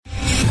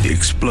the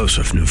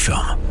explosive new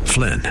film,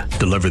 Flynn,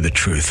 Deliver the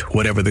Truth,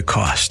 Whatever the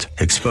Cost,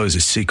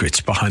 exposes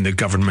secrets behind the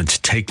government's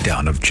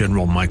takedown of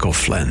General Michael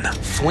Flynn.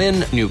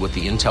 Flynn knew what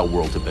the intel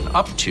world had been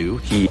up to.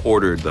 He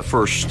ordered the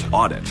first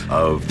audit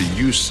of the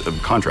use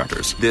of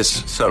contractors.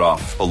 This set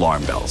off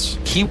alarm bells.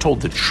 He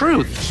told the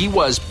truth. He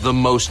was the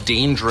most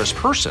dangerous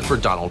person for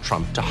Donald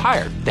Trump to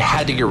hire. They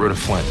had to get rid of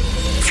Flynn.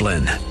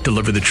 Flynn,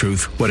 Deliver the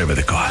Truth, Whatever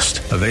the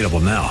Cost. Available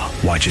now.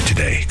 Watch it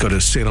today. Go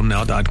to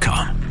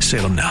salemnow.com.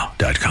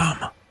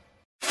 salemnow.com.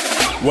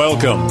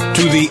 Welcome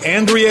to the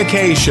Andrea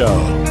Kaye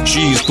Show.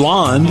 She's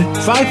blonde,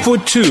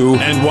 5'2",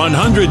 and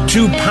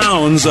 102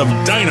 pounds of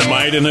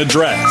dynamite in a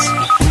dress.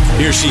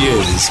 Here she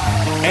is,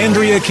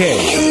 Andrea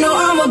Kaye. You know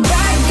I'm a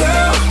bad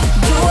girl.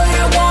 Do what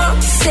I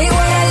want, say what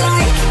I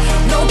like.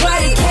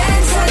 Nobody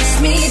can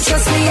touch me.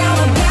 Trust me, I'm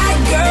a bad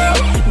girl.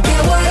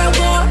 Get what I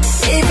want,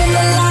 living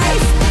the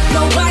life.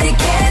 Nobody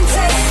can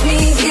touch me.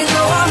 You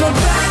know I'm a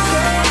bad girl.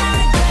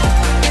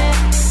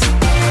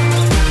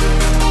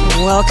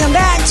 Welcome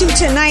back to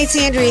tonight's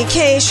Andrea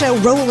Kaye Show,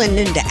 rolling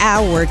into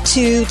hour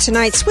 2.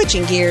 Tonight,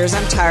 switching gears.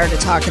 I'm tired of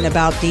talking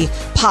about the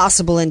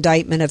possible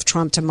indictment of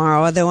Trump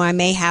tomorrow, although I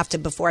may have to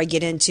before I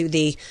get into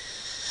the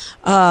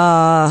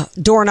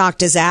door knock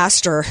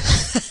disaster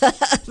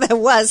that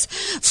was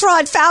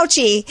Fraud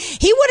Fauci.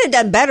 He would have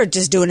done better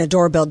just doing a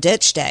doorbell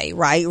ditch day,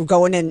 right?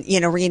 Going and,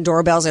 ringing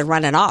doorbells and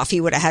running off. He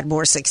would have had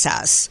more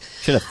success.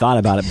 Should have thought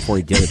about it before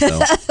he did it,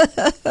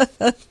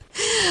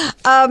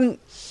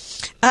 though.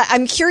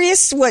 I'm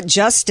curious what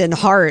Justin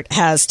Hart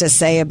has to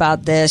say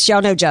about this.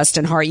 Y'all know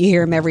Justin Hart. You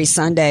hear him every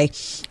Sunday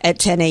at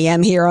 10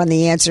 a.m. here on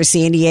The Answer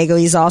San Diego.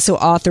 He's also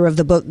author of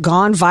the book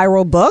Gone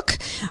Viral Book.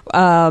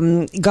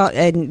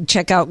 And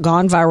check out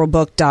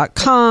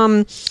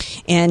goneviralbook.com.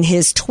 And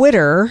his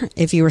Twitter,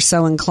 if you were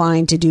so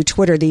inclined to do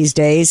Twitter these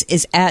days,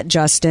 is at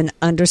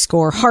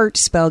Justin_Hart,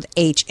 spelled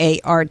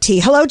Hart.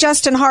 Hello,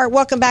 Justin Hart.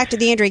 Welcome back to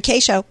the Andrea Kaye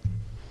Show.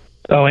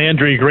 Oh,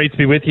 Andrea, great to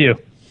be with you.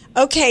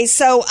 Okay,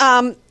 so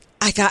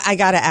I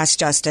got to ask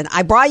Justin.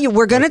 I brought you.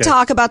 We're going to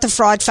talk about the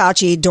Fraud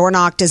Fauci door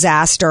knock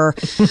disaster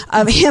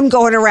of him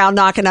going around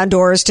knocking on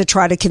doors to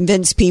try to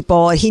convince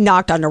people. He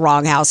knocked on the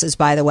wrong houses,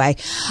 by the way.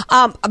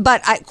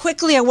 But I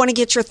want to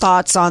get your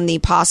thoughts on the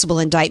possible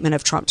indictment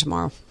of Trump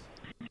tomorrow.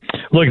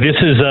 Look, this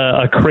is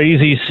a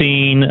crazy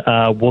scene.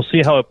 We'll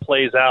see how it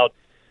plays out.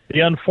 The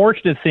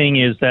unfortunate thing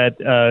is that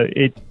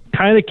it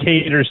kind of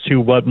caters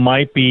to what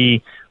might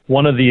be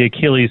one of the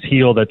Achilles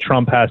heel that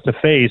Trump has to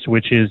face,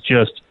 which is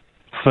just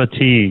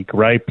fatigue,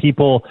 right?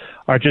 People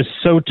are just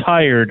so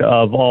tired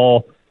of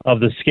all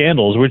of the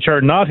scandals, which are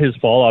not his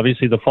fault,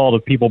 obviously the fault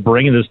of people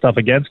bringing this stuff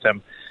against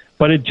him,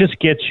 but it just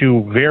gets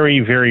you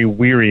very, very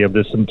weary of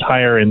this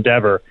entire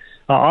endeavor.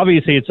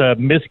 Obviously, it's a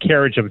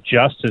miscarriage of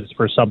justice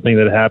for something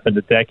that happened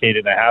a decade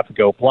and a half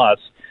ago plus,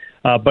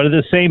 but at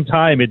the same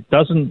time, it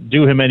doesn't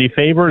do him any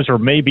favors, or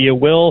maybe it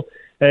will.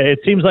 It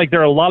seems like there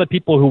are a lot of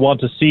people who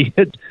want to see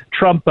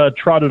Trump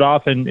trotted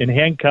off in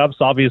handcuffs.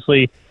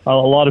 Obviously, a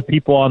lot of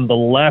people on the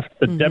left,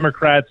 the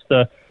Democrats,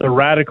 the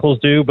radicals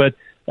do. But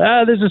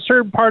there's a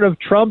certain part of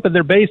Trump and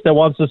their base that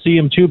wants to see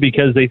him, too,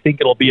 because they think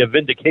it'll be a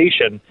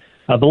vindication.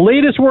 The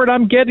latest word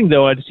I'm getting,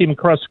 though, I just see him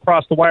across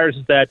the wires,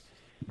 is that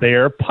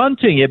they're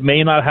punting. It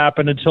may not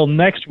happen until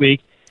next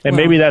week. And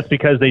maybe that's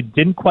because they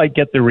didn't quite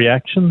get the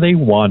reaction they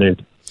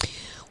wanted.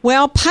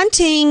 Well,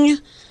 punting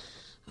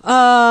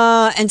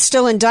and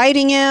still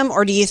indicting him,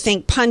 or do you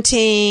think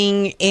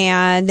punting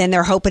and then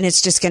they're hoping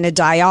it's just going to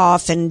die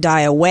off and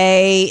die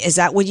away? Is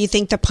that what you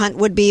think the punt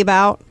would be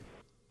about?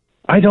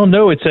 I don't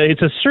know. It's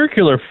a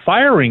circular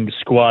firing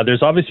squad.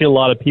 There's obviously a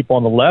lot of people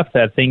on the left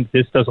that think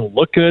this doesn't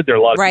look good. There are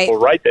a lot of people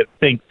right that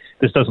think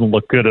this doesn't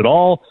look good at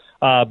all.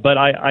 But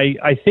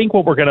I think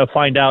what we're going to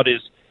find out is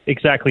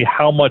exactly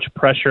how much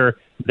pressure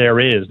there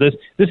is. This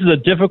is a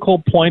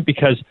difficult point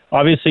because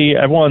obviously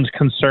everyone's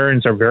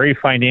concerns are very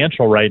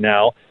financial right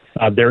now.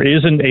 There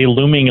isn't a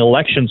looming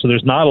election, so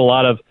there's not a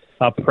lot of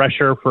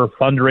pressure for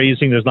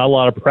fundraising. There's not a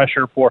lot of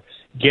pressure for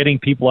getting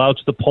people out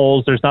to the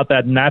polls. There's not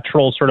that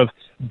natural sort of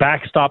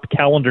backstop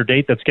calendar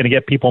date that's going to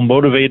get people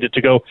motivated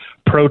to go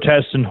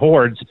protest in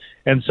hordes.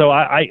 And so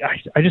I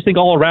just think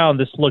all around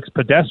this looks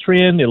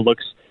pedestrian. It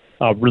looks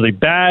really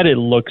bad. It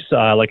looks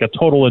like a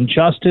total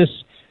injustice.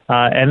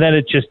 And then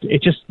it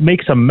just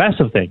makes a mess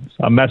of things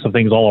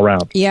all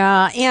around.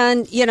 Yeah.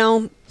 And,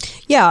 and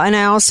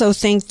I also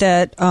think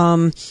that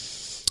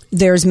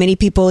there's many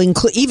people,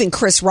 even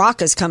Chris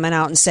Rock is coming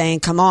out and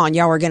saying, come on,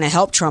 y'all are going to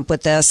help Trump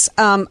with this.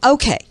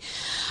 Okay.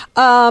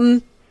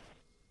 So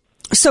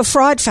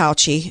Fraud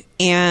Fauci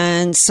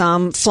and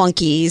some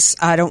flunkies,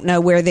 I don't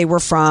know where they were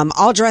from,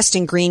 all dressed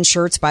in green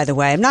shirts, by the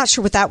way. I'm not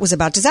sure what that was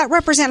about. Does that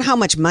represent how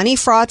much money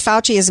Fraud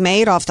Fauci has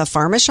made off the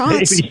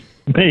pharmaceuticals?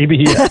 Maybe,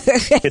 yeah.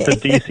 It's a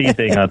DC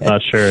thing. I'm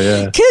not sure,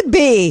 yeah. Could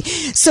be.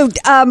 So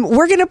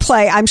we're going to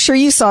play. I'm sure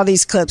you saw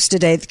these clips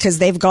today because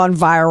they've gone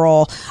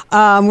viral.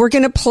 We're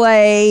going to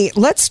play.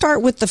 Let's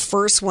start with the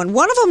first one.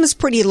 One of them is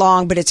pretty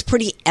long, but it's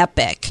pretty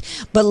epic.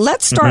 But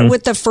let's start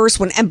with the first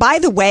one. And by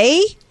the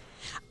way,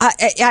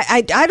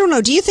 I don't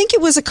know. Do you think it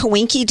was a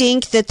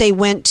coinky-dink that they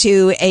went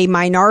to a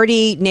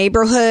minority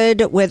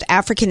neighborhood with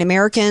African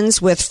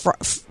Americans, with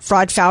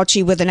Fraud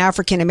Fauci with an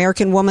African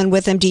American woman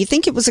with him? Do you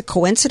think it was a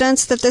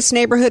coincidence that this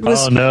neighborhood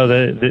was? Oh, no.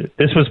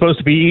 This was supposed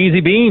to be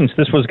easy beans.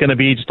 This was going to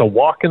be just a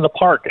walk in the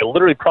park.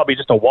 Literally probably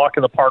just a walk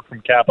in the park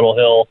from Capitol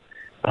Hill.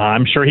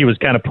 I'm sure he was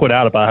kind of put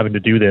out about having to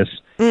do this,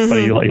 but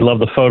he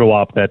loved the photo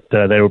op that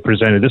they were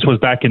presented. This was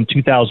back in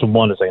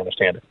 2001, as I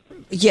understand it.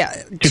 Yeah.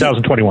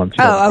 2021.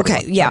 Oh,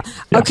 okay. Yeah.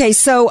 Okay.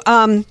 So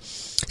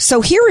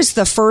here is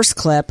the first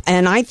clip,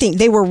 and I think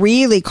they were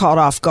really caught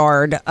off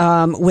guard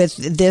with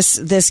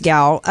this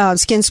gal.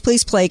 Skins,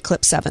 please play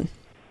clip 7.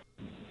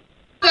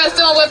 You guys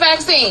doing with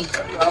vaccine?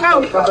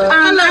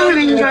 I'm not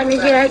having gotten it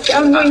yet.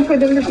 I'm waiting for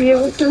them to be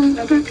able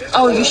to.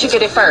 Oh, you should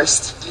get it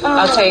first.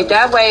 Okay,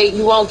 that way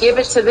you won't give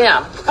it to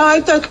them. Oh, I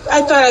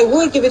thought I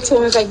would give it to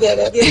them as I get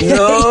it.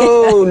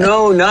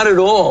 No, not at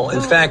all.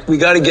 In fact, we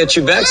got to get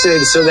you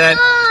vaccinated so that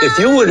if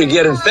you were to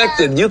get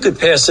infected, you could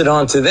pass it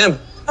on to them.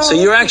 So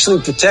you're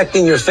actually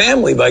protecting your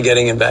family by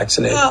getting it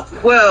vaccinated.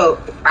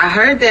 Well, I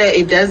heard that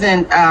it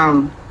doesn't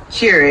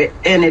cure it,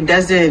 and it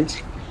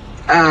doesn't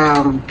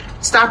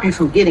stop you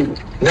from getting it.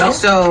 No.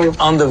 So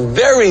on the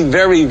very,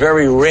 very,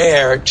 very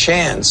rare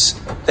chance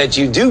that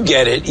you do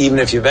get it, even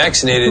if you're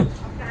vaccinated,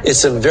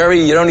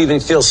 you don't even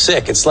feel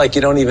sick. It's like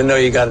you don't even know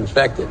you got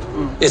infected.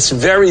 It's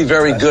very,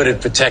 very good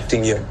at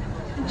protecting you.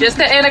 Just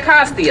the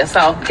Anacostia,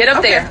 so get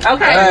up there. Okay. All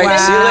right,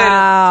 see you later.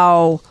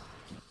 Wow.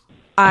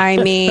 I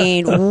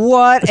mean,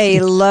 what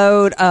a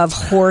load of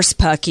horse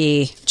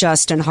pucky,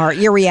 Justin Hart.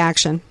 Your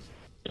reaction?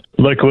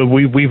 Look,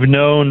 we've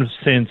known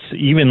since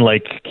even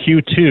like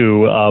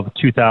Q2 of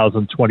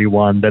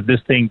 2021 that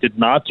this thing did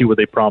not do what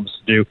they promised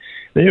to do.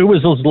 It was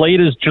as late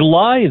as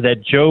July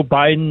that Joe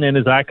Biden and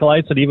his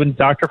acolytes and even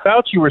Dr.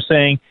 Fauci were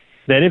saying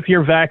that if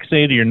you're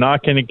vaccinated, you're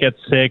not going to get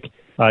sick,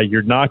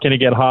 you're not going to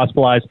get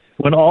hospitalized,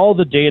 when all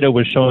the data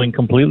was showing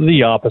completely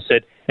the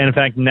opposite. And in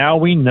fact, now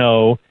we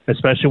know,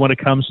 especially when it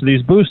comes to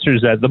these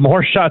boosters, that the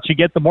more shots you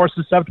get, the more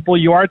susceptible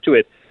you are to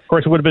it. Of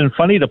course, it would have been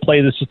funny to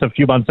play this just a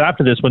few months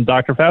after this when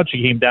Dr. Fauci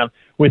came down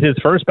with his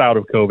first bout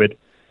of COVID.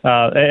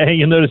 And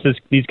you'll notice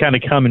these kind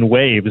of come in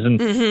waves. And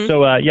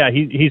so,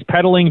 he's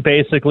peddling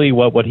basically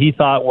what he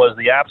thought was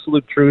the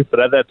absolute truth. But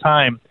at that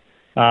time,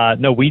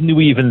 no, we knew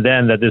even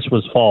then that this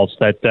was false,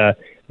 that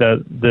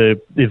the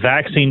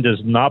vaccine does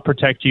not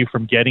protect you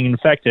from getting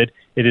infected.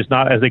 It is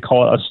not, as they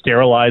call it, a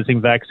sterilizing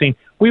vaccine.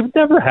 We've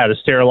never had a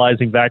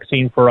sterilizing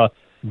vaccine for a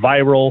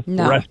viral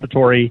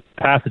respiratory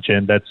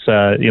pathogen. That's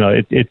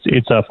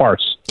it's a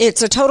farce.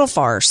 It's a total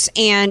farce.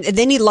 And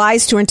then he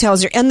lies to her and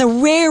tells her, and the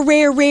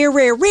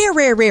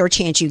rare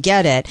chance you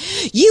get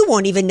it, you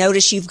won't even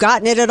notice you've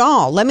gotten it at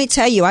all. Let me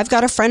tell you, I've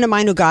got a friend of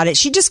mine who got it.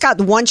 She just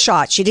got one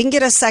shot. She didn't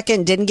get a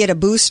second, didn't get a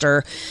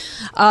booster.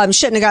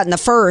 Shouldn't have gotten the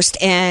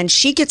first. And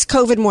she gets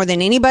COVID more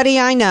than anybody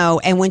I know.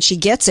 And when she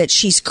gets it,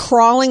 she's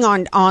crawling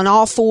on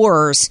all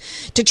fours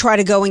to try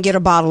to go and get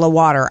a bottle of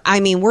water. I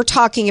mean, we're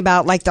talking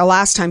about like the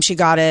last time she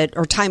got it,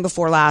 or time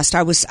before last,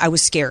 I was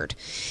scared.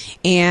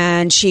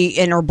 And she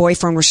and her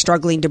boyfriend were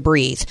struggling to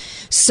breathe.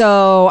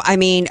 So, I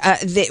mean,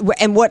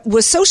 and what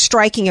was so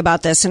striking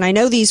about this, and I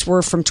know these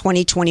were from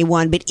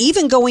 2021, but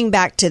even going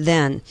back to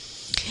then,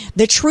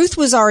 the truth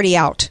was already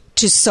out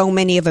to so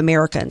many of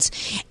Americans.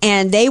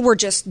 And they were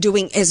just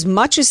doing as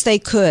much as they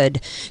could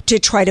to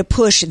try to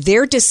push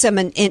their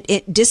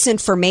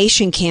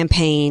disinformation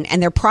campaign and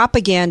their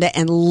propaganda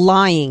and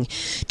lying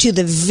to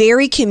the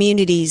very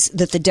communities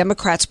that the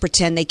Democrats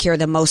pretend they care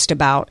the most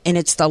about. And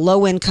it's the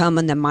low income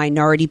and the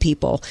minority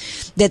people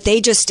that they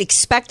just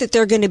expect that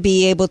they're going to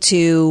be able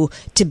to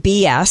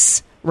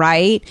BS.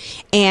 Right.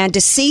 And to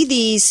see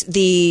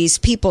these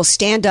people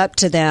stand up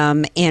to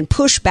them and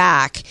push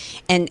back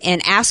and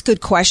ask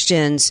good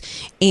questions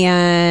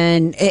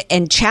and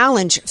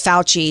challenge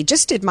Fauci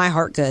just did my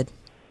heart good.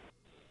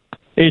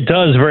 It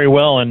does very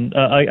well. And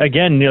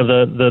again,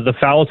 the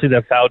fallacy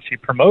that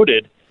Fauci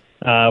promoted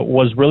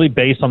was really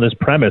based on this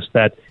premise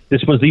that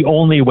this was the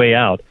only way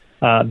out.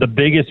 The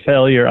biggest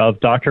failure of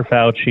Dr.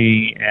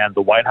 Fauci and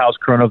the White House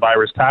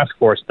coronavirus task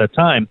force at that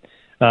time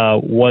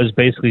was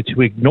basically to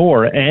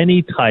ignore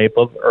any type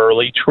of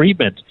early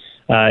treatment.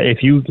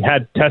 If you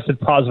had tested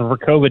positive for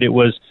COVID, it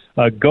was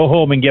go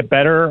home and get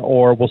better,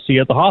 or we'll see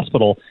you at the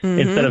hospital.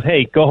 Instead of,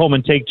 hey, go home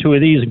and take 2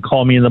 of these and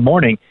call me in the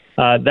morning.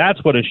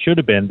 That's what it should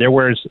have been. There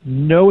was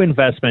no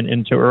investment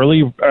into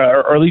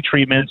early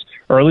treatments,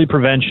 early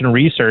prevention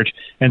research.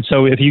 And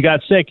so if you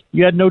got sick,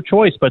 you had no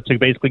choice but to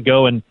basically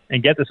go and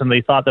get this. And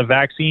they thought the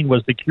vaccine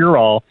was the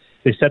cure-all.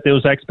 They set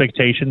those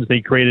expectations. They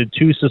created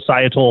 2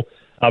 societal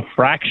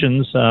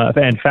fractions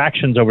and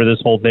factions over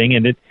this whole thing,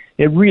 and it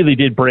really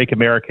did break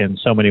America in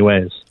so many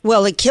ways.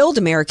 Well, it killed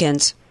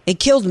Americans. It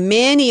killed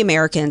many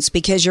Americans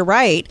because you're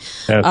right.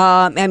 Yes.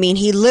 I mean,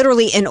 he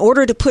literally, in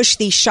order to push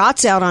these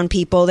shots out on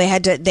people, they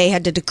had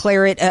to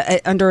declare it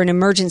under an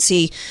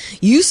emergency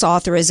use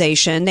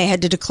authorization. They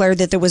had to declare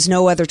that there was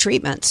no other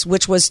treatments,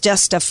 which was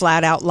just a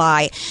flat out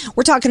lie.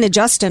 We're talking to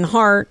Justin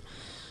Hart,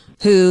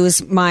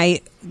 who's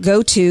my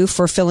go-to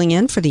for filling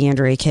in for the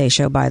Andrea Kaye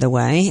Show, by the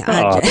way.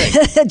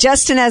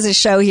 Justin has a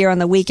show here on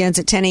the weekends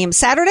at 10 a.m.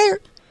 Saturday,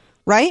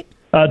 right?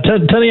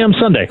 10 a.m.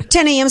 Sunday.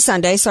 10 a.m.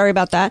 Sunday. Sorry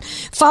about that.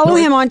 Follow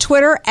him on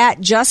Twitter at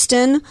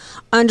Justin_Hart,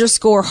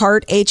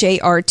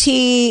 HART,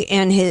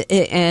 and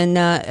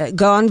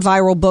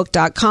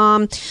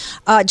goneviralbook.com.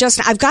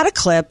 Justin, I've got a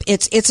clip.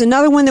 It's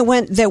another one that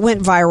went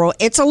viral.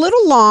 It's a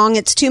little long.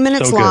 It's 2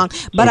 minutes long,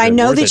 but I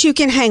know that you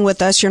can hang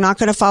with us. You're not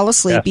going to fall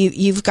asleep. Yeah.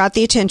 You've got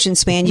the attention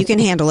span. You can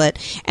handle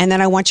it. And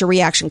then I want your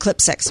reaction. Clip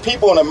 6.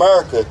 People in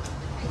America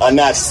are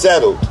not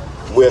settled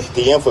with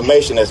the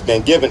information that's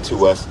been given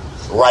to us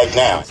right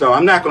now. So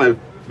I'm not going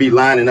to be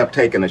lining up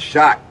taking a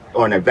shot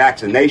or a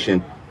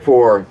vaccination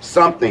for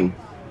something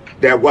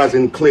that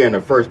wasn't clear in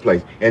the first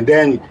place. And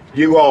then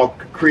you all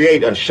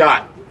create a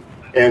shot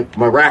in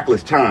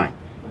miraculous time.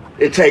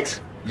 It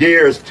takes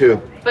years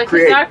to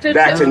create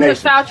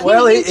vaccination.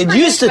 Well, it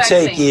used to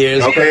take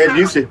years. Okay, it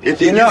used to.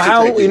 You know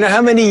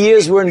how many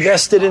years were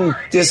invested in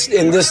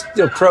this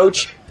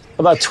approach?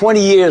 About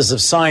 20 years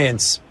of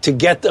science to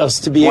get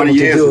us to be able to do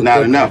it. 20 years is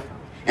not enough.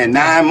 And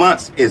 9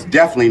 months is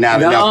definitely not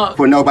enough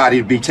for nobody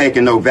to be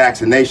taking no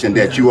vaccination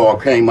that you all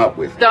came up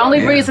with. The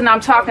only reason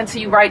I'm talking to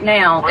you right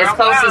now, as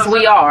close as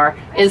we are,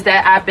 is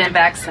that I've been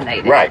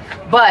vaccinated. Right.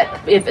 But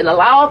if it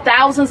allows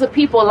thousands of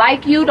people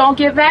like you don't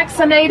get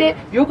vaccinated,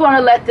 you're going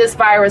to let this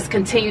virus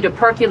continue to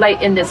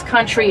percolate in this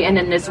country and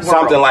in this world.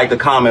 Something like the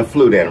common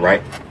flu then,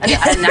 right?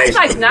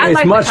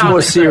 It's much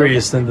more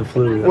serious than the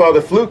flu. Well,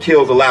 the flu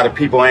kills a lot of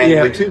people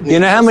annually, too. You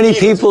know how many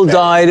people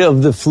died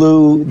of the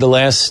flu the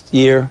last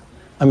year?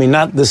 I mean,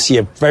 not this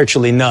year,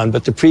 virtually none,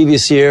 but the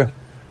previous year,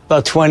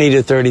 about 20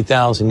 to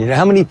 30,000. You know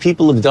how many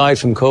people have died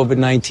from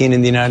COVID-19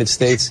 in the United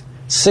States?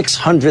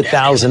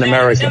 600,000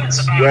 Americans.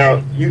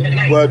 Well,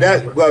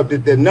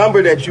 the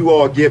number that you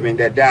all giving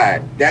that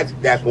died,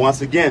 that's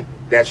once again,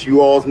 that's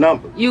you all's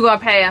number. You gonna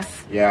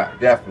pass? Yeah,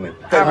 definitely.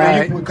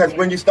 Because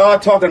when you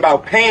start talking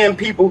about paying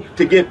people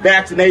to get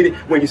vaccinated,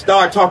 when you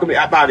start talking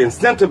about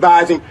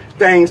incentivizing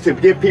things to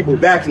get people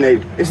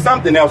vaccinated, there's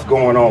something else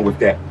going on with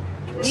that.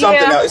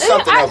 Something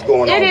else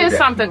going on. It is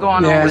something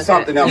going on. There's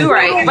something else. You're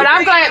right. But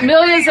I'm glad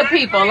millions of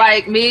people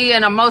like me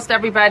and most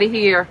everybody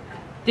here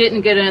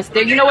didn't get an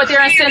incentive. You know what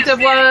their incentive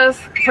was?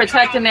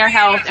 Protecting their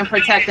health and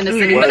protecting the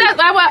city. But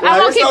I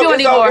won't keep you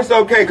anymore. It's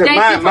okay, because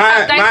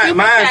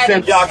my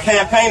incentive, y'all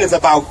campaign is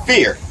about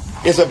fear.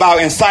 It's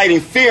about inciting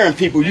fear in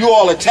people. You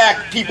all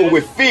attack people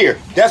with fear.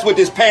 That's what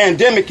this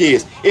pandemic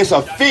is. It's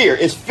a fear.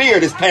 It's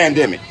fear, this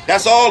pandemic.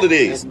 That's all it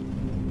is.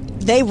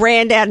 They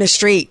ran down the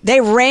street.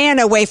 They ran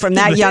away from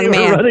that young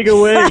man. Running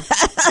away.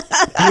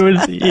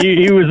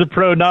 He was a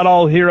pro. Not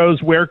all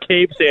heroes wear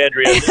capes,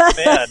 Andrea. This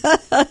man,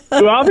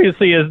 who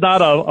obviously is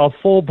not a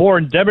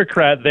full-born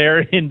Democrat there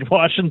in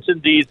Washington,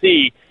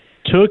 D.C.,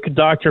 took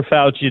Dr.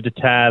 Fauci to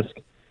task.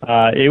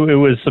 It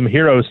was some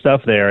hero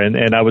stuff there,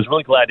 and I was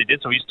really glad he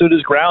did so. He stood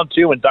his ground,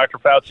 too, when Dr.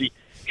 Fauci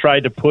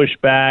tried to push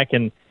back.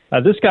 And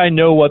this guy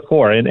know what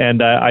for.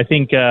 And I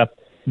think...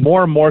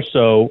 more and more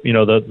so, you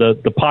know,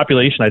 the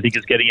population, I think,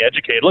 is getting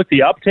educated. Look,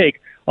 the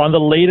uptake on the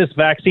latest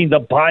vaccine, the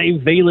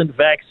bivalent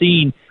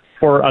vaccine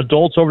for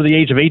adults over the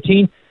age of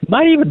 18,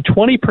 not even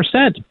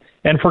 20%.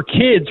 And for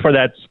kids, for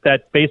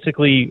that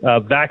basically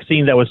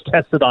vaccine that was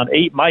tested on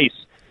 8 mice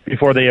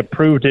before they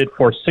approved it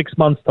for 6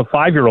 months to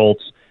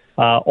 5-year-olds,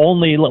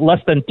 only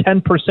less than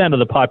 10% of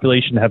the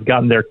population have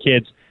gotten their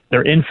kids,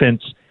 their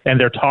infants,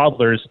 and their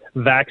toddlers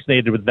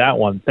vaccinated with that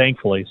one,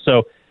 thankfully.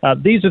 So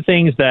these are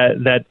things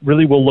that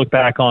really will look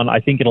back on,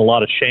 I think, in a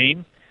lot of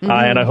shame.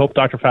 And I hope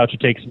Dr. Fauci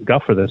takes some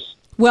guff for this.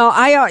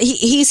 Well,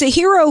 he's a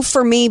hero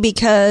for me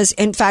because,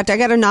 in fact, I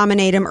got to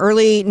nominate him,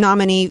 early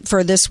nominee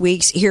for this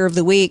week's Hero of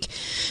the Week,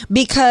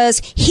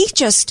 because he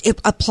just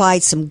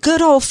applied some good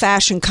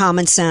old-fashioned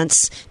common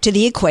sense to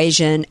the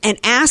equation and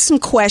asked some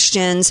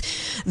questions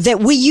that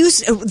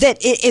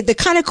the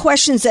kind of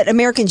questions that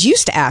Americans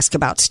used to ask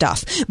about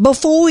stuff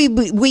before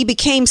we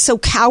became so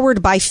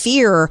cowed by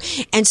fear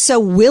and so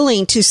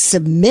willing to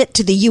submit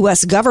to the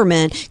U.S.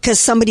 government because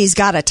somebody's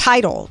got a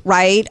title,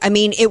 right? I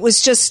mean, it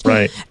was just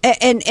right.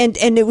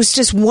 And it was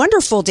just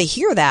wonderful to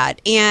hear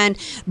that.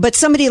 But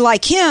somebody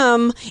like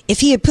him, if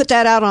he had put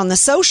that out on the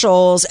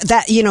socials,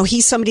 that, you know,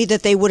 he's somebody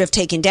that they would have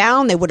taken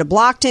down. They would have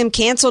blocked him,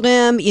 canceled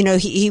him. You know,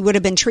 he would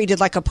have been treated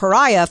like a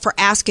pariah for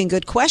asking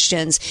good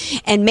questions.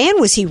 And man,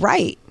 was he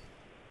right.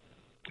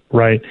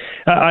 Right.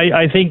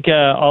 I think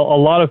a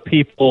lot of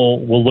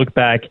people will look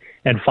back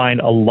and find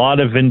a lot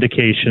of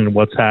vindication in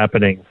what's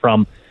happening,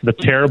 from the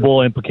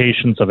terrible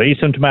implications of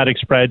asymptomatic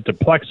spread to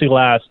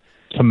plexiglass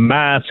to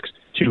masks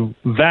to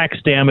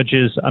vax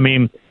damages. I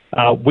mean,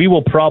 we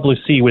will probably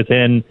see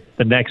within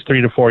the next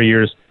 3 to 4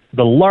 years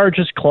the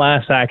largest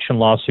class action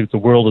lawsuit the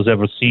world has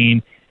ever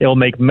seen. It will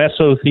make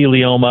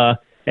mesothelioma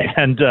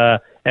and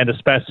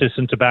asbestos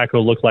and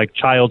tobacco look like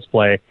child's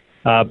play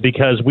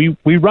because we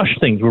rush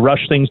things. We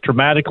rush things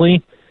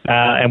dramatically,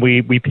 and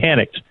we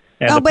panicked.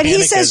 And but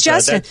he says,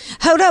 Justin,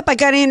 hold up, I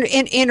got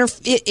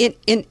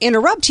to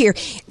interrupt here.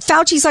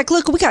 Fauci's like,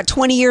 look, we got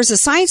 20 years of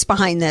science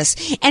behind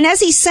this. And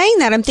as he's saying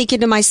that, I'm thinking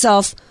to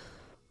myself,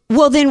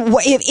 Well, then,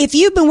 if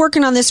you've been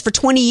working on this for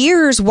 20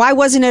 years, why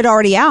wasn't it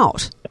already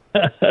out?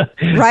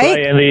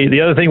 Right? And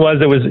the other thing was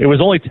it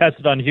was only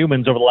tested on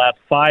humans over the last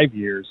 5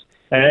 years.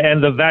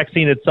 And the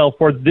vaccine itself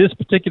for this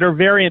particular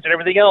variant and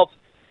everything else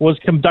was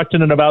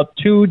conducted in about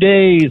 2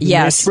 days.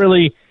 Yes. It's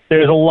really,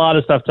 there's a lot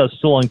of stuff to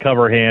still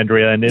uncover here,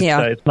 Andrea, and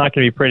it's not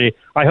going to be pretty.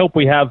 I hope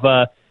we have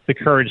the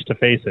courage to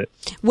face it.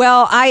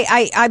 Well,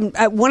 I'm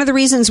one of the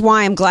reasons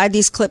why I'm glad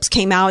these clips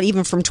came out,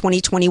 even from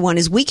 2021,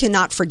 is we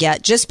cannot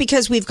forget, just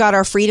because we've got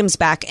our freedoms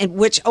back, and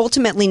which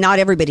ultimately not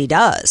everybody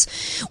does,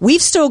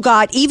 we've still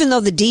got, even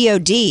though the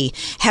DOD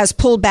has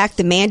pulled back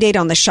the mandate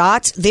on the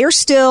shots, there's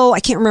still,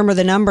 I can't remember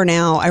the number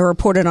now, I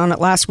reported on it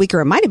last week,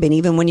 or it might have been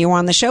even when you were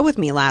on the show with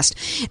me last,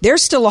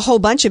 there's still a whole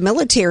bunch of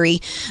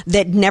military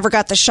that never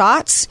got the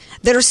shots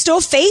that are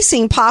still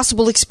facing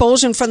possible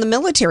expulsion from the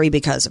military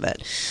because of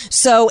it.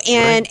 So,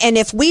 and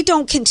if we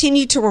don't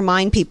continue to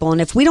remind people, and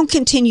if we don't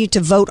continue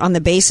to vote on the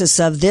basis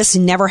of this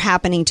never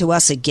happening to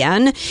us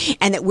again,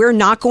 and that we're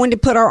not going to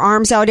put our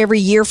arms out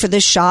every year for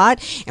this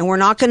shot, and we're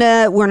not going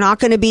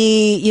to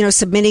be,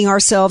 submitting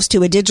ourselves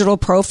to a digital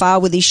profile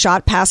with these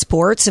shot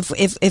passports,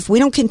 if we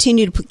don't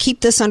continue to keep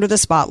this under the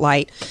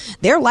spotlight,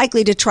 they're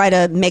likely to try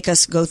to make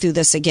us go through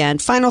this again.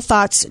 Final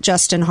thoughts,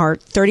 Justin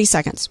Hart, 30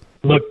 seconds.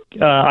 Look,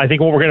 I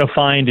think what we're going to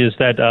find is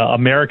that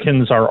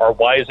Americans are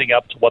wising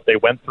up to what they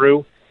went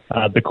through.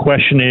 The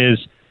question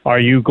is, are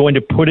you going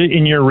to put it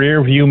in your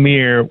rearview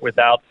mirror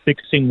without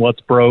fixing what's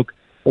broke,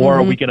 or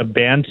are we going to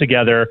band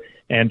together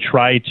and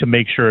try to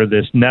make sure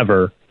this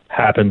never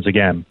happens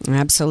again?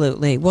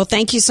 Absolutely. Well,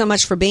 thank you so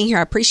much for being here.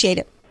 I appreciate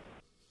it.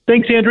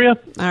 Thanks, Andrea.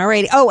 All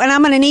righty. Oh, and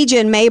I'm going to need you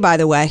in May, by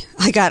the way.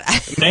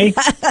 May?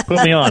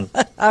 Put me on.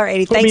 All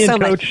righty. Put Thanks me in, so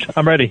much. Coach.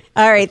 I'm ready.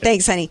 All right.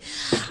 Thanks, honey.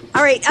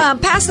 All right.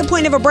 Past the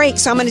point of a break,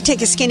 so I'm going to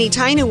take a skinny,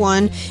 tiny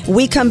one.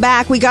 We come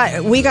back. We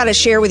got to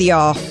share with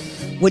y'all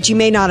what you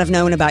may not have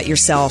known about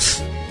yourself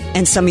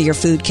and some of your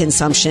food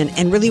consumption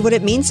and really what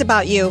it means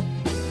about you.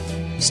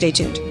 Stay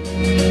tuned.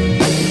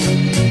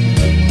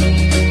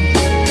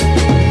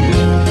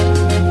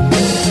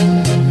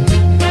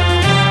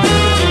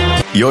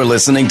 You're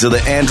listening to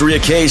The Andrea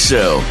Kaye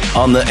Show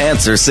on The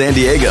Answer San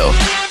Diego.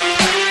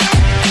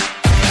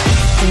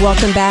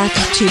 Welcome back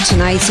to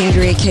tonight's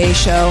Andrea Kaye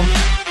Show.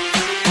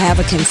 I have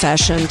a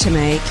confession to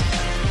make.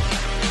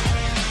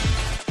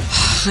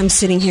 I'm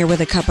sitting here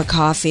with a cup of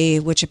coffee,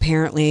 which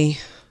apparently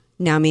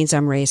now means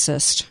I'm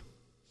racist.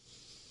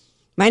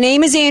 My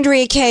name is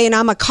Andrea Kaye, and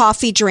I'm a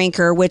coffee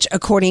drinker, which,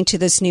 according to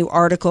this new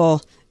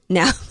article,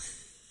 now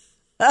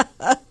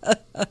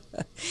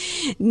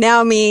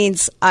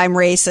means I'm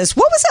racist.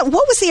 What was that?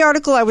 What was the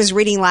article I was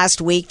reading last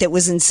week that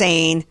was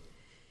insane?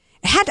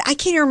 I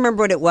can't even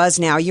remember what it was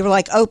now. You were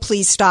like, oh,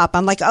 please stop.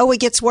 I'm like, oh, it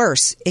gets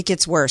worse. It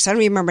gets worse. I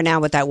don't even remember now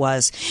what that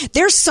was.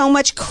 There's so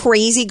much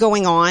crazy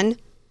going on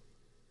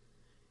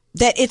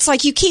that it's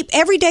like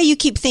every day you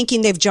keep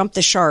thinking they've jumped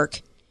the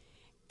shark.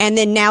 And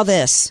then now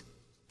this.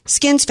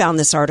 Skins found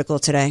this article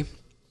today.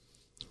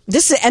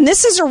 This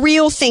is a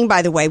real thing,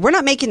 by the way. We're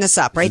not making this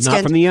up, right, Skins?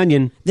 Not from The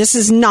Onion. This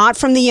is not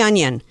from The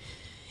Onion.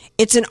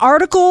 It's an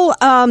article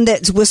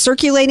that was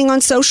circulating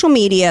on social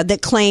media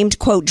that claimed,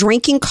 quote,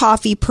 drinking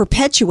coffee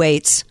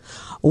perpetuates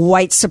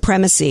white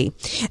supremacy.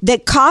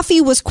 That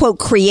coffee was, quote,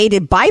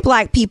 created by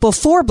black people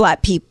for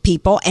black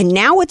people, and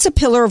now it's a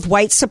pillar of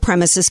white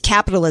supremacist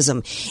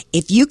capitalism.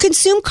 If you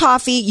consume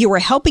coffee, you are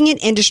helping an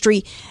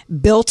industry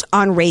built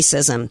on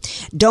racism.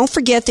 Don't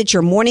forget that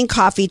your morning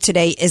coffee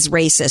today is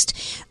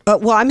racist.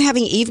 Well, I'm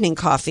having evening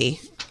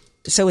coffee.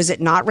 So is it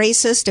not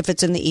racist if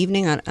it's in the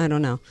evening? I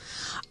don't know.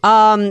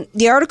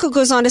 The article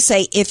goes on to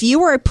say, if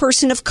you are a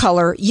person of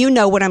color, you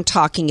know what I'm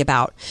talking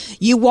about.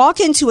 You walk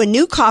into a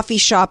new coffee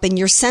shop and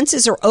your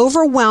senses are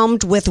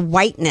overwhelmed with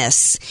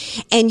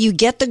whiteness, and you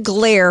get the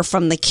glare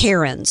from the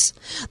Karens.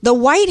 The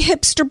white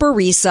hipster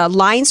barista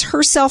lines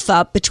herself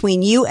up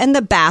between you and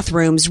the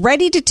bathrooms,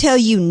 ready to tell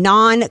you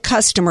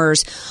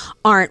non-customers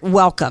aren't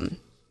welcome.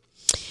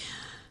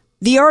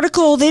 The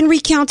article then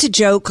recounts a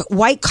joke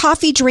white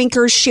coffee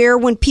drinkers share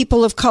when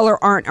people of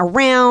color aren't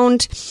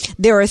around.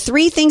 There are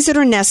 3 things that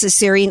are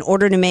necessary in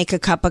order to make a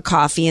cup of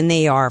coffee, and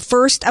they are,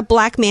 first, a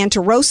black man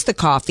to roast the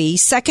coffee,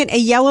 second, a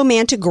yellow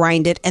man to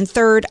grind it, and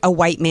third, a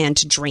white man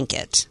to drink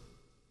it.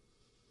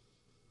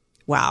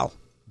 Wow.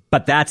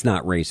 But that's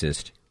not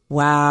racist.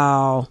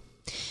 Wow.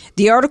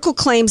 The article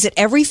claims that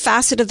every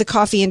facet of the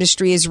coffee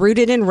industry is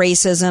rooted in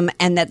racism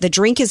and that the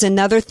drink is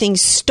another thing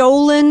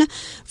stolen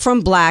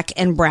from black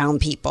and brown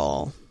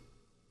people.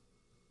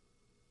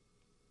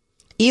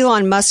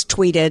 Elon Musk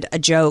tweeted a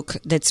joke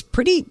that's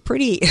pretty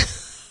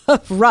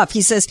rough.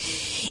 He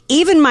says,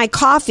 even my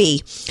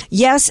coffee.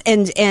 Yes.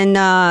 And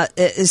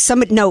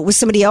it was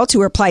somebody else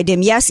who replied to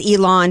him. Yes,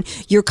 Elon,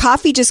 your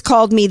coffee just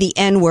called me the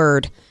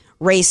N-word.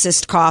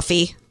 Racist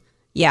coffee.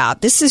 Yeah,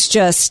 this is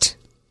just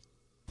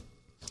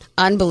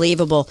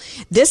unbelievable.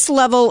 This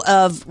level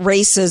of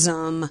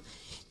racism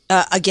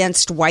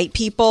against white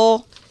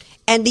people.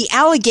 and the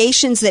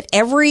allegations that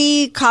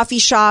every coffee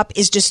shop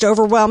is just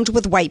overwhelmed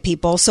with white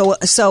people. So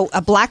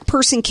a black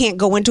person can't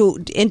go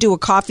into a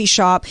coffee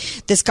shop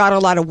that's got a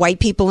lot of white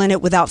people in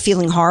it without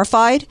feeling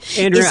horrified.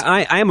 Andrea,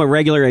 I am a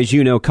regular, as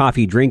you know,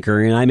 coffee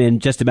drinker, and I'm in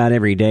just about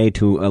every day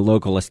to a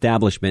local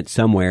establishment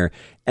somewhere.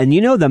 And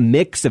you know the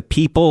mix of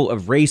people,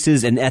 of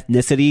races and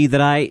ethnicity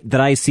that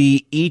I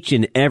see each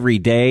and every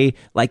day?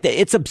 Like,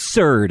 it's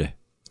absurd.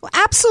 Well,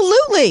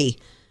 absolutely.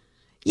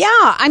 Yeah,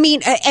 I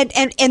mean,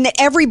 and that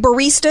every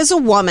barista is a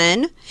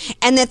woman,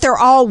 and that they're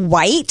all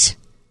white.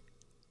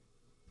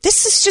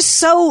 This is just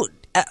so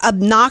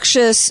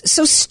obnoxious,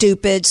 so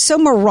stupid, so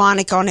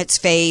moronic on its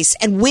face.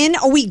 And when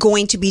are we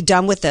going to be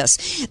done with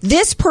this?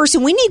 This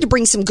person, we need to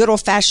bring some good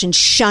old-fashioned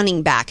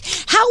shunning back.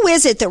 How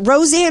is it that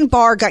Roseanne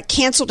Barr got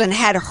canceled and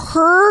had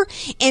her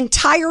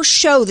entire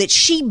show that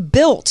she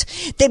built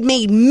that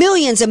made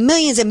millions and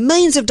millions and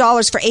millions of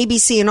dollars for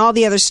ABC and all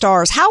the other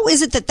stars? How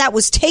is it that that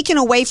was taken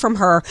away from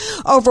her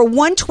over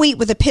one tweet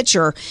with a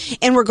picture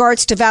in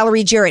regards to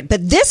Valerie Jarrett?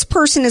 But this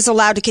person is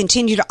allowed to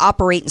continue to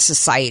operate in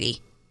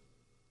society.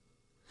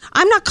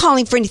 I'm not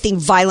calling for anything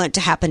violent to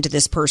happen to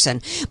this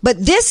person,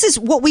 but this is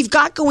what we've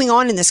got going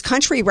on in this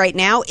country right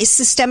now is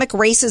systemic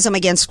racism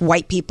against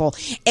white people,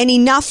 and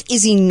enough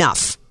is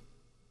enough.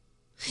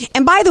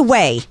 And by the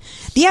way,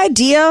 the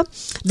idea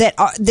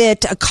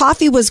that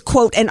coffee was,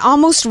 quote, an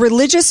almost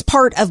religious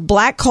part of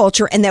black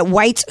culture and that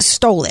whites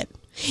stole it,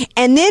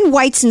 and then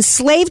whites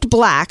enslaved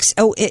blacks,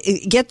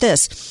 get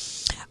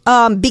this,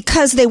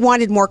 because they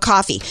wanted more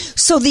coffee.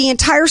 So the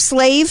entire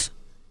slave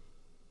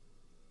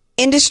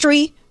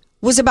industry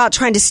was about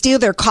trying to steal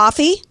their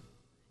coffee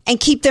and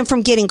keep them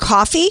from getting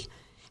coffee.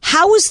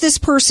 How is this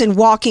person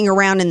walking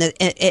around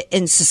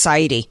in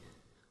society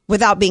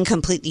without being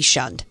completely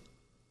shunned?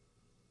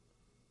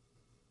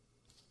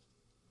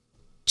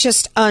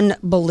 Just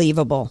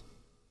unbelievable.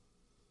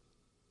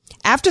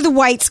 After the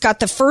whites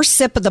got the first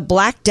sip of the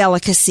black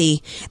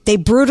delicacy, they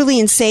brutally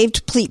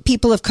enslaved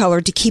people of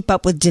color to keep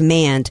up with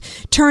demand,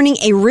 turning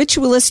a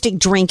ritualistic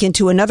drink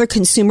into another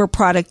consumer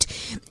product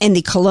in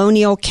the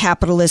colonial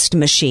capitalist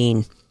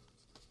machine.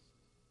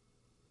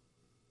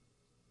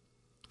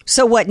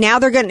 So what now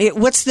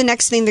what's the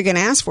next thing they're going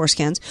to ask for,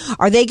 Skins?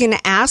 Are they going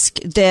to ask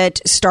that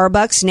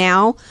Starbucks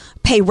now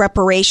pay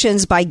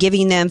reparations by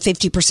giving them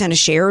 50% of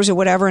shares or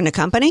whatever in the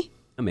company?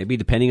 Maybe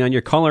depending on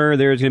your color,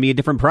 there's going to be a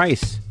different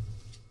price.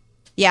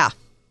 Yeah.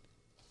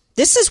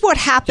 This is what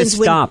happens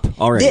when... Stop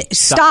already.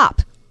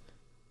 Stop.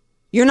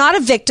 You're not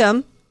a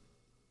victim.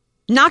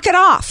 Knock it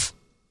off.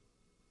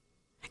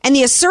 And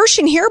the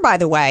assertion here, by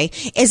the way,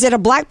 is that a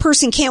black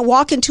person can't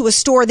walk into a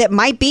store that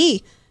might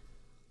be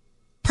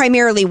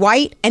primarily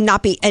white and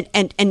not be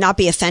and not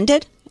be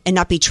offended and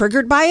not be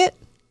triggered by it.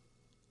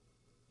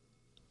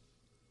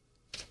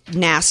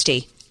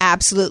 Nasty.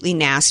 Absolutely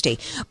nasty.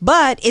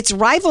 But it's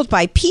rivaled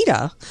by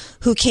PETA,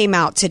 who came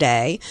out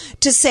today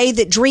to say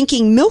that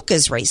drinking milk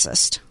is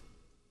racist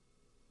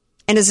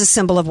and is a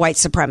symbol of white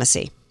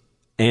supremacy.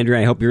 Andrea,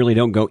 I hope you really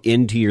don't go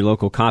into your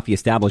local coffee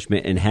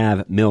establishment and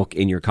have milk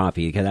in your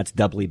coffee, because that's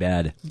doubly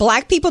bad.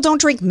 Black people don't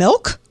drink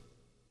milk?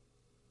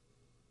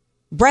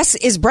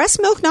 Is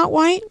breast milk not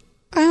white?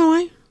 I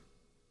don't know.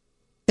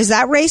 Is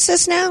that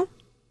racist now?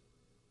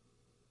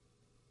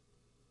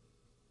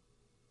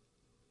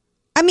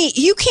 I mean,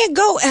 you can't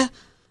go.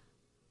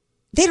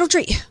 They don't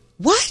drink.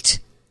 What?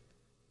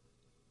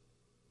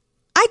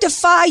 I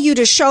defy you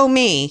to show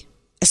me,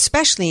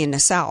 especially in the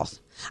South,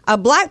 a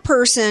black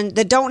person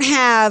that don't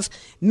have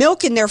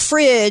milk in their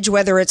fridge,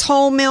 whether it's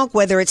whole milk,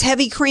 whether it's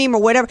heavy cream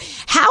or whatever.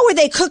 How are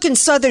they cooking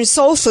Southern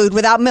soul food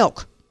without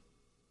milk?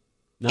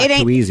 Not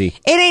too easy.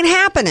 It ain't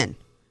happening.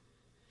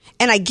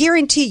 And I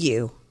guarantee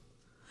you,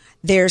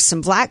 there's some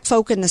black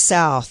folk in the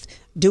South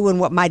doing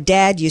what my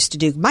dad used to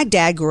do. My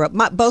dad grew up,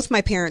 both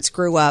my parents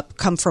grew up,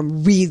 come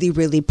from really,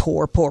 really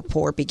poor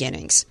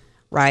beginnings,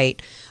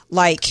 right?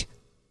 Like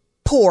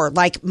poor,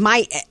 like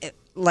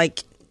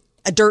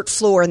a dirt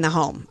floor in the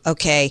home,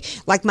 okay?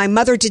 Like my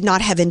mother did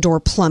not have indoor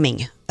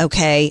plumbing,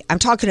 okay? I'm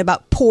talking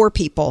about poor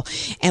people.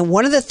 And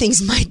one of the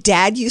things my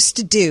dad used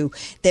to do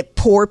that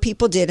poor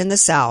people did in the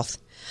South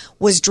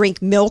was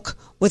drink milk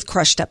with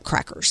crushed up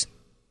crackers.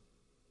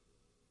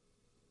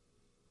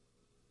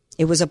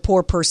 It was a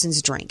poor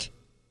person's drink.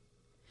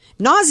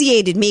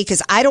 Nauseated me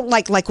because I don't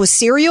like with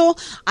cereal,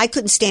 I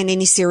couldn't stand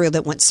any cereal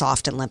that went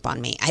soft and limp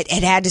on me.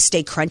 It had to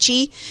stay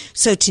crunchy.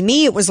 So to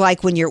me, it was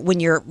like when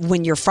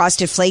your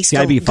Frosted Flakes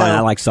gotta be fine.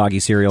 I like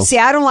soggy cereal. See,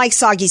 I don't like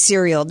soggy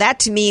cereal.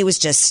 That to me was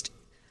just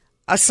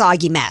a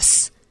soggy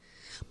mess.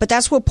 But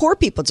that's what poor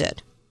people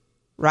did,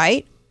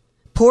 right?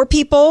 Poor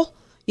people,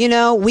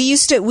 we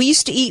used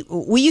to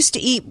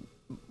eat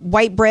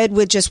white bread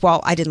with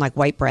I didn't like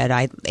white bread.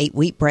 I ate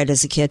wheat bread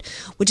as a kid,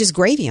 with just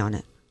gravy on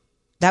it.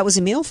 That was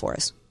a meal for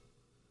us.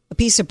 A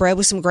piece of bread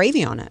with some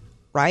gravy on it,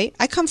 right?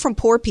 I come from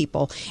poor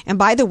people. And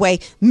by the way,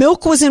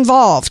 milk was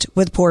involved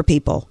with poor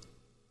people.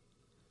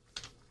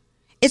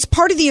 It's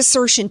part of the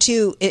assertion,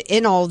 too,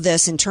 in all of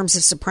this, in terms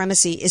of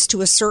supremacy, is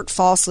to assert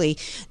falsely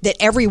that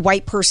every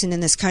white person in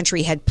this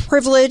country had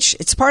privilege.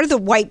 It's part of the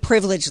white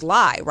privilege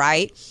lie,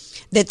 right?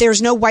 that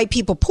there's no white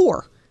people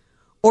poor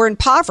or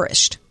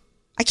impoverished.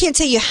 I can't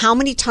tell you how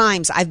many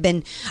times I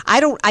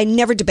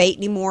never debate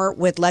anymore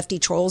with lefty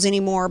trolls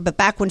anymore, but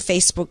back when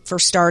Facebook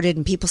first started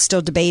and people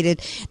still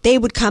debated, they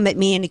would come at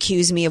me and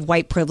accuse me of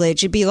white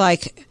privilege. It'd be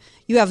like,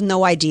 you have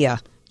no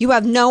idea. You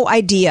have no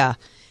idea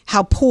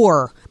how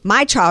poor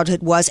my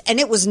childhood was, and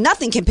it was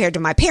nothing compared to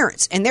my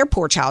parents and their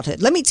poor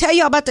childhood. Let me tell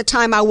you about the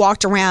time I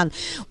walked around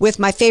with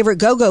my favorite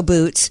go-go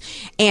boots,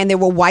 and they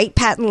were white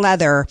patent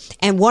leather,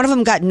 and one of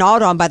them got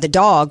gnawed on by the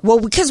dog. Well,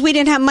 because we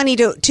didn't have money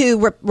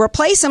to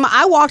replace them,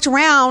 I walked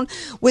around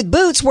with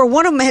boots where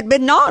one of them had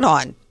been gnawed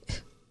on.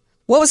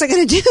 What was I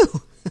going to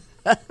do?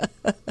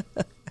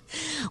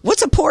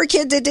 What's a poor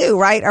kid to do,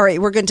 right? All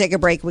right, we're going to take a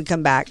break. We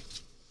come back.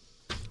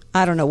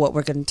 I don't know what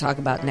we're going to talk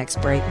about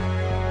next break.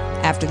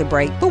 After the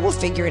break, but we'll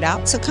figure it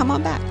out, so come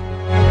on back.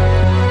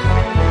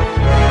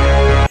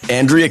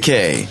 Andrea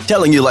Kaye,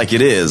 telling you like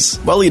it is,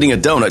 while eating a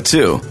donut,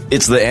 too.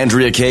 It's the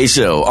Andrea Kaye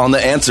Show on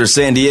The Answer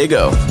San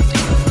Diego.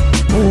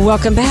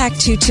 Welcome back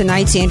to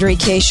tonight's Andrea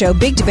Kaye Show.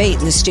 Big debate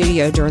in the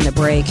studio during the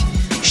break.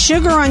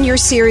 Sugar on your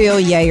cereal,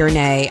 yay or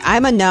nay?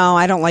 I'm a no.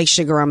 I don't like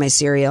sugar on my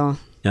cereal.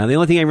 Now, the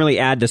only thing I really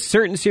add to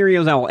certain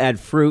cereals, I will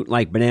add fruit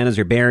like bananas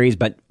or berries,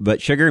 but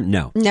sugar,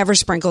 no. Never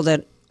sprinkled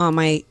it on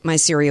my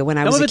cereal when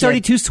I was a kid. It's already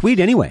too sweet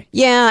anyway.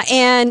 Yeah,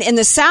 and in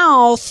the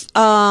South,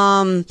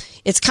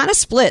 it's kind of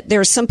split.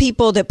 There's some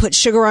people that put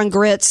sugar on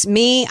grits.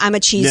 Me, I'm a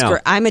cheese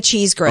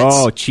grits.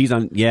 Oh, cheese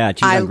on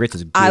grits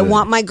is good. I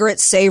want my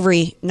grits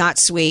savory, not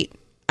sweet.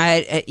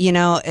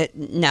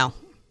 No.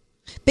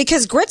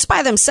 Because grits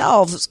by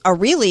themselves are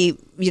really,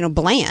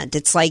 bland.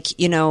 It's like,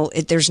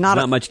 there's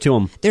not much to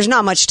them. There's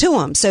not much to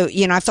them. So,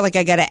 I feel like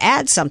I got to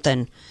add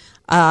something.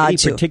 Any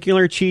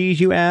particular cheese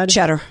you add?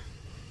 Cheddar.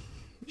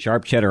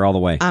 Sharp cheddar all the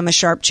way. I'm a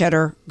sharp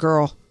cheddar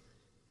girl.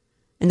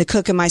 And the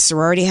cook in my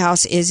sorority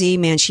house, Izzy,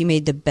 man, she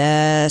made the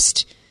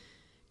best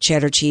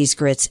cheddar cheese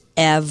grits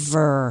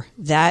ever.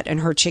 That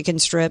and her chicken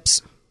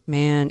strips.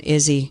 Man,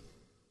 Izzy.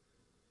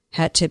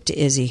 Hat tip to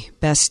Izzy.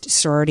 Best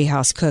sorority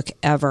house cook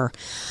ever.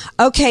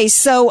 Okay,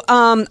 so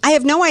I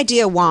have no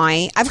idea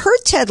why. I've heard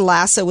Ted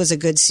Lasso was a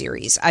good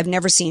series. I've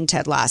never seen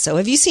Ted Lasso.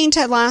 Have you seen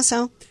Ted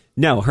Lasso?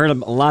 No, heard a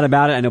lot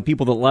about it. I know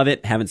people that love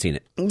it, haven't seen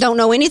it. Don't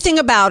know anything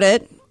about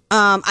it.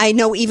 I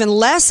know even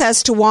less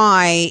as to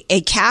why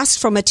a cast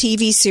from a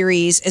TV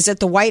series is at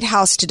the White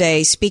House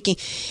today speaking.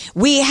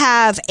 We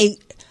have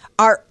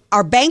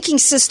our banking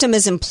system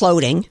is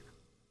imploding.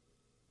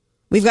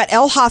 We've got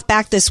Elhoff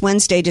back this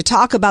Wednesday to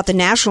talk about the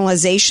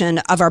nationalization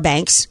of our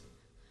banks.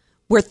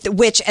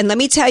 Which, and let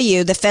me tell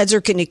you, the feds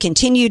are going to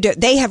continue to,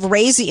 they have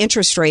raised the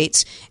interest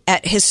rates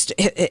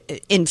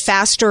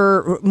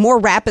more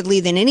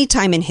rapidly than any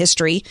time in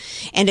history.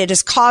 And it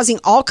is causing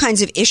all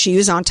kinds of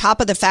issues on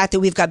top of the fact that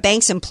we've got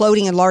banks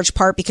imploding in large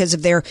part because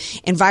of their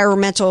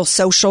environmental,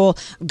 social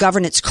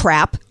governance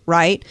crap,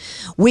 right?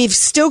 We've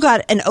still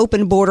got an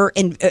open border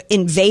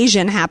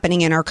invasion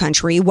happening in our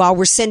country while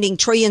we're sending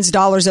trillions of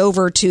dollars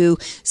over to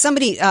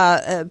somebody,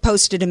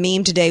 posted a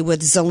meme today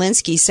with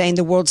Zelensky saying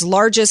the world's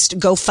largest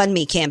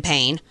GoFundMe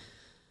campaign,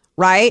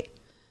 right?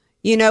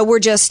 We're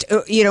just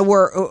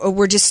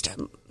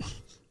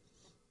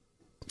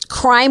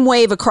crime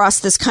wave across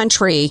this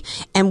country.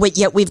 And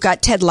yet we've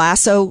got Ted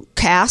Lasso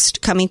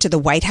cast coming to the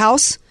White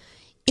House.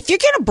 If you're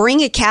going to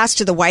bring a cast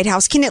to the White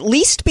House, can it at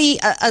least be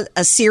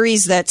a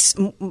series that's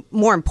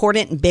more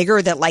important and bigger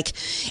that like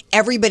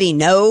everybody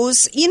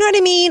knows? You know what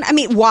I mean? I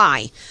mean,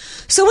 why?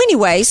 So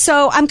anyway,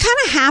 I'm kind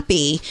of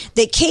happy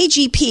that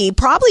KGP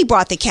probably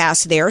brought the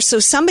cast there so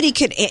somebody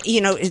could,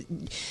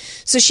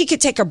 so she could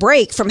take a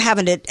break from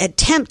having to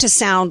attempt to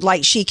sound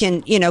like she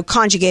can,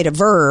 conjugate a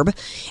verb.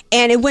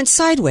 And it went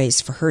sideways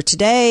for her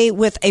today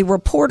with a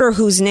reporter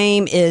whose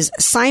name is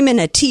Simon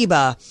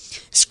Atiba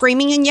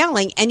screaming and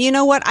yelling. And you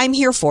know what? I'm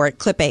here for it.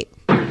 Clip 8.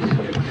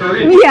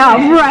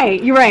 Yeah,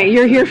 right. You're right.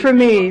 You're here for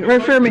me.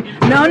 Refer me.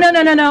 No.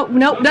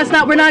 That's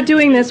not. We're not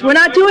doing this. We're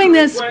not doing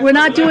this. We're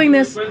not doing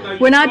this.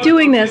 We're not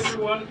doing this.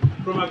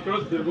 From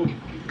across the room.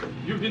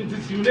 You've been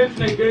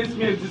discriminating against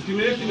me and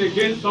discriminating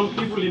against some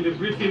people in the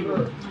briefing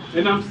room.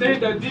 And I'm saying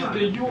that this is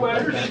the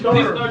U.S., this is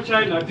not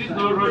China, this is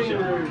not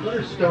Russia.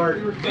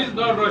 This is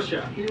not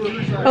Russia.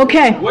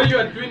 Okay. What you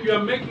are doing, you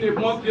are making a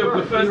mockery of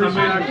the First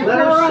Amendment.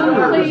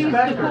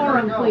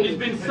 Decorum, please. It's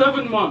been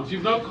 7 months.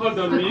 You've not called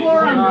on me. You've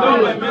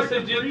not my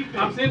messages.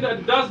 I'm saying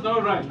that that's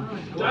not right.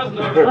 That's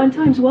not right. On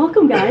times.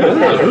 Welcome, guys.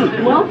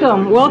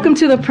 Welcome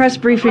to the press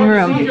briefing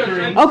room.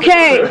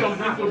 Okay.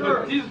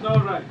 This is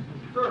not right.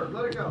 Sure,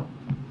 let it go.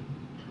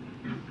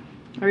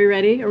 Are we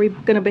ready? Are we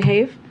going to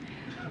behave?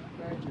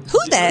 Who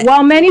that?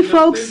 While many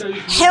folks...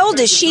 Hell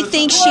does she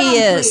think she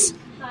is?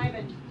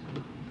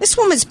 This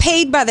woman's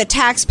paid by the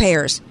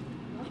taxpayers.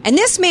 And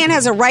this man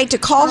has a right to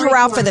call her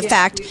out for the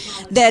fact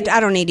that... I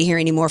don't need to hear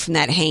any more from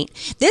that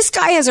haint. This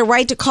guy has a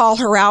right to call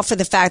her out for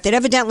the fact that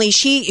evidently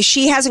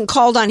she hasn't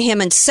called on him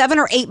in 7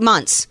 or 8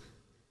 months.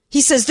 He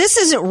says, this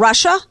isn't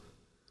Russia.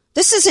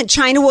 This isn't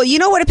China. Well, you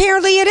know what?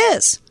 Apparently it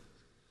is.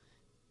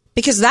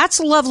 Because that's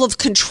the level of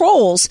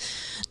controls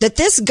that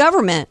this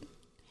government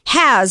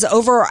has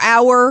over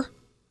our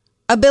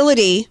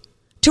ability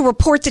to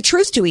report the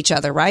truth to each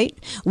other, right?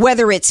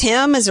 Whether it's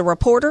him as a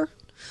reporter,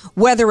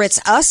 whether it's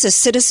us as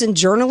citizen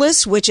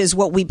journalists, which is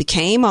what we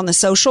became on the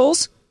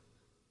socials,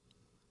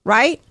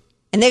 right?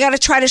 And they got to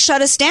try to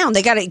shut us down.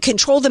 They got to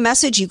control the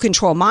message. You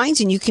control minds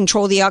and you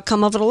control the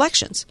outcome of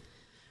elections.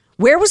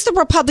 Where was the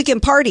Republican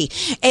Party?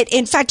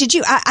 In fact, did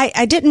you?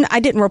 I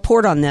didn't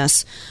report on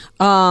this.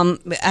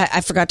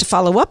 I forgot to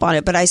follow up on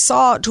it, but I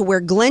saw to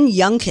where Glenn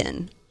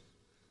Youngkin,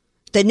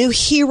 the new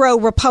hero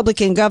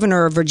Republican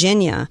governor of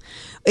Virginia,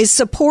 is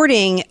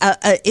supporting,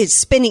 is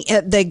spending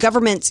the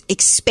government's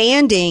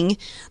expanding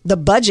the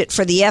budget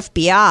for the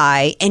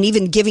FBI and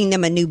even giving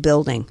them a new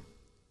building.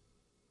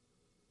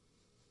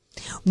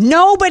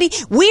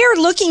 We're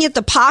looking at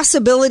the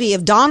possibility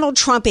of Donald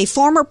Trump, a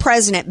former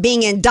president,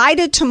 being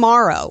indicted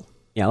tomorrow.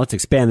 Yeah, let's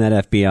expand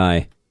that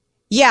FBI.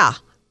 Yeah.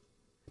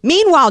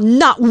 Meanwhile,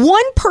 not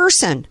one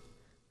person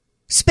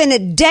spent a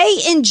day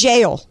in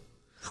jail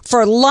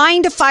for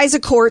lying to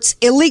FISA courts,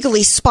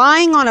 illegally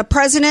spying on a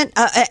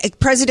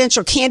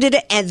presidential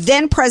candidate, and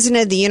then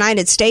president of the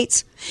United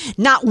States.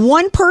 Not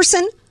one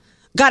person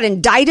got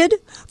indicted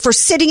for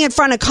sitting in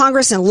front of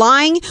Congress and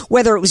lying,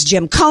 whether it was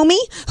Jim Comey,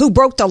 who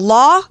broke the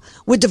law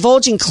with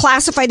divulging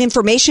classified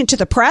information to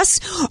the press,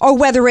 or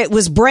whether it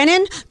was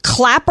Brennan,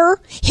 Clapper,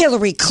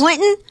 Hillary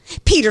Clinton,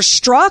 Peter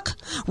Strzok,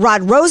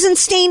 Rod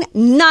Rosenstein.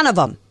 None of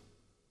them.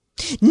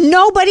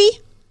 Nobody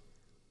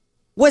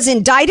was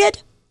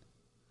indicted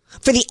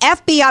for the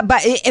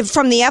FBI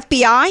from the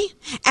FBI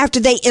after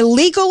they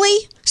illegally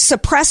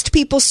suppressed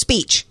people's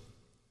speech,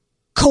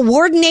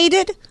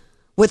 coordinated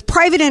with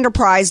private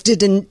enterprise to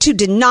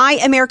deny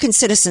American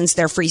citizens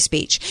their free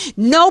speech.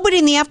 Nobody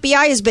in the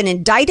FBI has been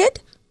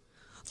indicted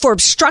for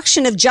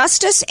obstruction of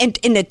justice and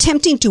in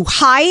attempting to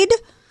hide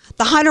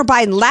the Hunter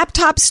Biden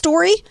laptop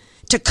story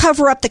to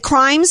cover up the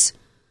crimes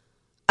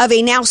of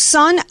a now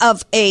son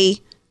of a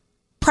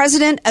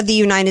president of the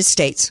United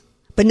States.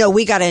 But no,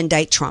 we got to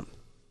indict Trump.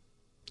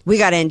 We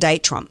got to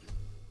indict Trump.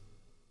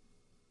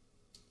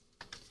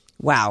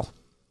 Wow.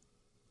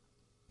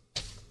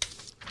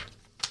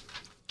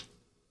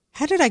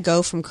 How did I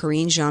go from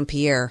Karine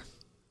Jean-Pierre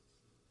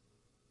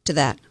to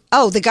that?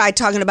 Oh, the guy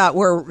talking about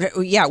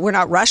we're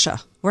not Russia.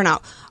 We're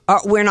not.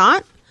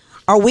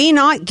 Are we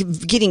not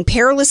getting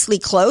perilously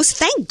close?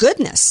 Thank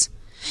goodness.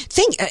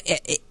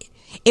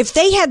 If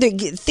they had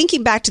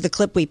thinking back to the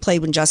clip we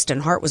played when Justin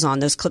Hart was on,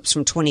 those clips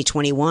from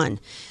 2021.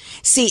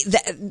 See,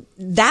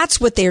 that's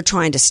what they're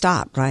trying to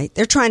stop, right?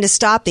 They're trying to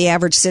stop the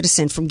average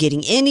citizen from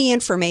getting any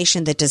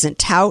information that doesn't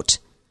tout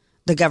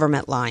the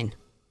government line.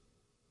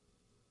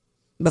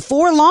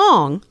 Before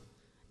long,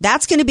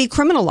 that's going to be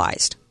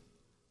criminalized.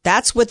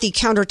 That's what the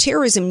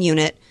counterterrorism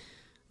unit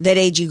that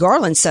A.G.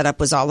 Garland set up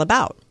was all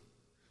about.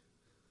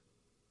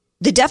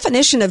 The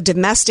definition of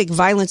domestic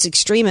violence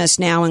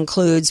extremist now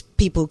includes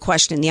people who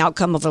question the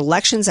outcome of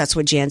elections. That's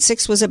what Jan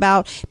 6 was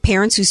about.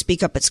 Parents who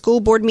speak up at school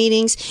board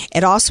meetings.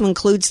 It also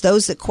includes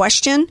those that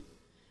question.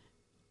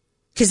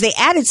 Because they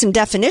added some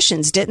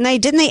definitions, didn't they?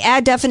 Didn't they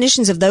add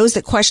definitions of those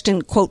that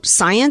question, quote,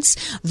 science,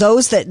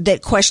 those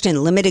that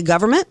question limited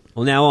government?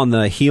 Well, now on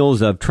the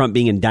heels of Trump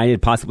being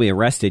indicted, possibly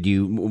arrested,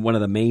 one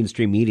of the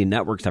mainstream media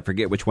networks, I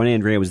forget which one,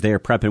 Andrea, was there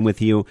prepping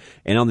with you,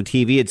 and on the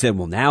TV it said,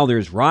 well, now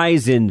there's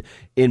rise in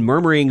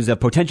murmurings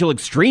of potential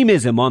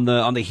extremism on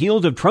the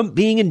heels of Trump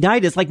being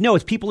indicted. It's like, no,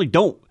 it's people who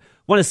don't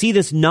want to see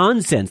this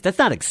nonsense. That's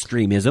not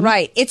extremism.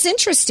 Right. It's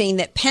interesting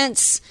that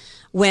Pence,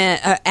 when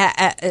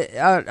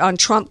on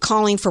Trump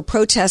calling for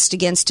protest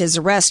against his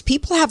arrest,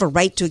 people have a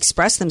right to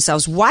express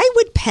themselves. Why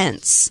would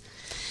Pence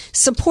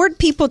support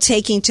people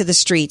taking to the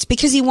streets?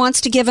 Because he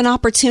wants to give an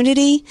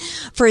opportunity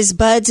for his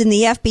buds in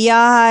the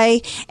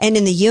FBI and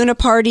in the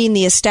Uniparty and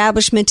the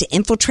establishment to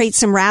infiltrate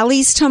some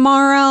rallies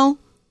tomorrow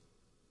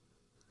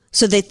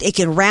so that they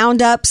can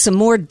round up some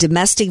more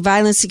domestic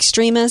violence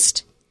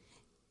extremists?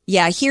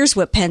 Yeah, here's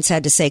what Pence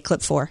had to say,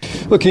 clip 4.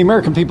 Look, the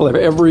American people have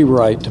every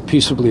right to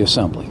peaceably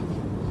assembly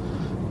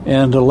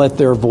and to let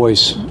their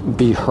voice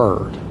be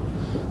heard.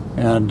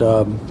 And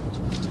I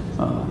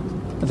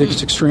think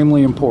it's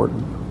extremely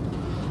important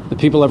that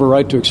people have a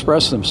right to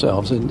express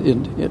themselves and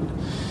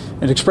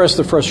express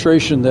the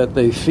frustration that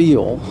they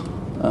feel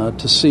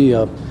to see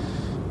a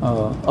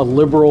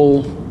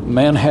liberal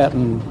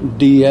Manhattan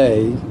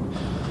DA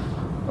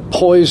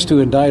poised to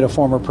indict a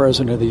former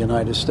president of the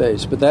United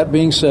States. But that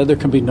being said, there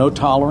can be no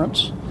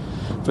tolerance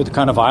for the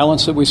kind of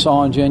violence that we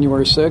saw on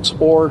January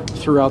 6th or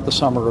throughout the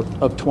summer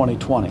of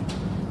 2020.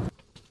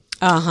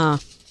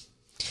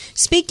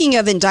 Speaking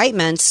of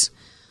indictments,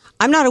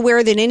 I'm not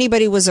aware that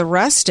anybody was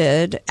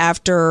arrested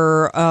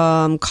after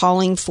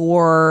calling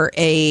for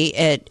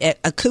a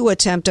coup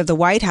attempt of the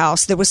White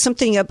House. There was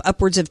something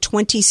upwards of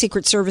 20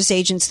 Secret Service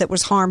agents that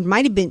was harmed,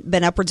 might have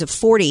been upwards of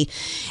 40,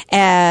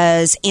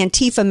 as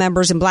Antifa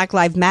members and Black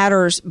Lives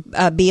Matters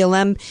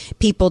BLM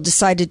people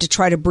decided to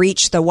try to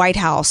breach the White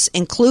House,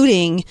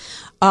 including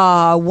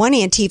one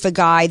Antifa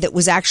guy that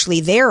was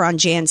actually there on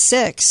Jan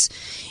 6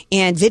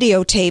 and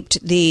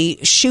videotaped the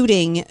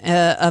shooting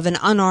of an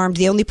unarmed,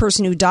 the only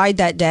person who died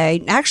that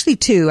day. Actually,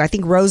 two. I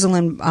think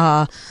Rosalind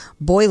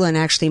Boylan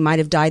actually might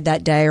have died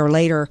that day or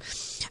later.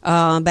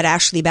 But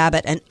Ashley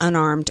Babbitt, an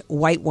unarmed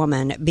white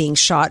woman being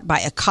shot by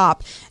a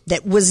cop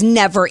that was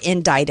never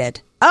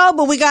indicted. Oh,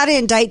 but we got to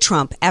indict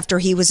Trump after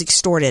he was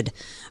extorted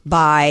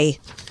by,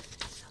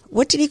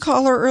 what did he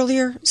call her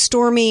earlier?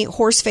 Stormy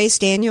Horseface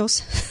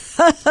Daniels.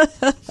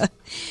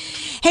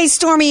 Hey,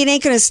 Stormy, it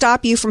ain't going to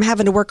stop you from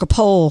having to work a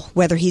poll,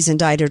 whether he's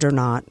indicted or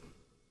not.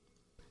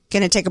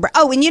 Going to take a break.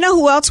 Oh, and you know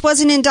who else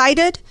wasn't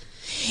indicted?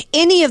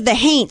 Any of the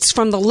haints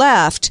from the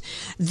left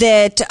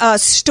that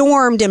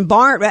stormed and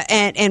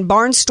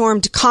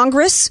barnstormed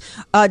Congress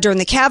during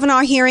the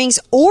Kavanaugh hearings,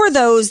 or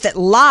those that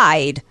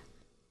lied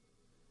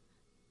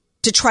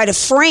to try to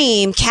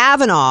frame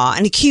Kavanaugh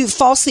and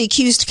falsely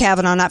accused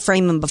Kavanaugh, not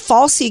frame him, but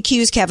falsely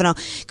accused Kavanaugh.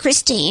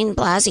 Christine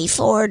Blasey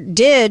Ford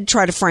did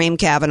try to frame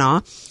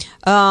Kavanaugh,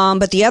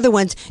 but the other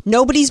ones,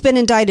 nobody's been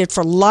indicted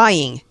for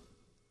lying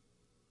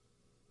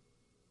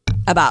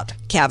about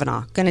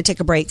Kavanaugh. Going to take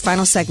a break.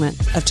 Final segment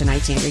of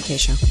tonight's Andrea Kaye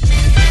Show.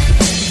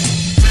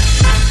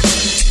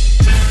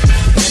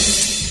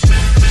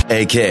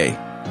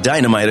 AK,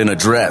 Dynamite in a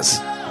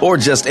Dress, or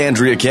just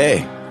Andrea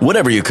Kaye.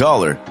 Whatever you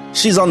call her,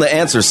 she's on The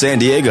Answer San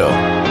Diego.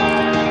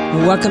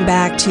 Welcome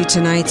back to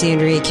tonight's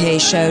Andrea Kaye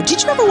Show.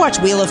 Did you ever watch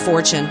Wheel of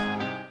Fortune?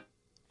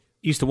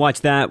 Used to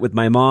watch that with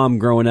my mom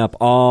growing up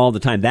all the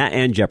time. That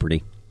and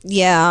Jeopardy.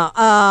 Yeah.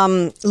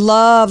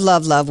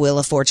 Love Wheel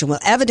of Fortune. Well,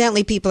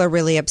 evidently people are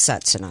really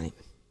upset tonight.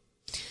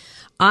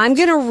 I'm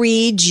going to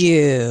read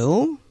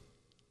you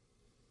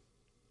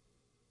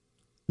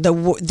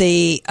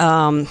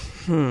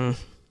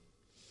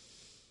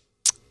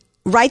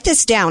write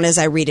this down as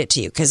I read it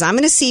to you, because I'm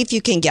going to see if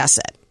you can guess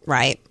it,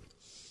 right?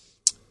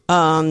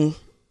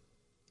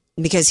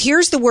 Because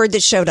here's the word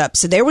that showed up.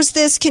 So there was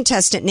this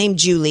contestant named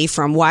Julie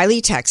from Wiley,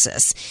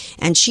 Texas,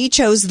 and she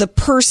chose the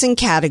person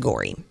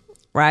category,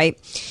 right?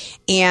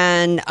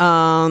 And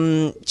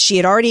she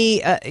had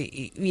already,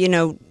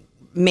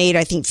 made,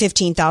 I think,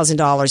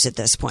 $15,000 at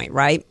this point,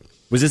 right?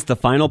 Was this the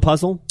final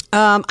puzzle?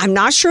 I'm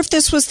not sure if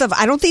this was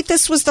I don't think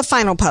this was the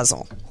final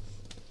puzzle.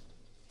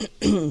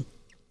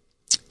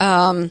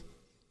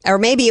 Or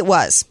maybe it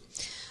was.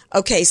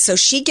 Okay, so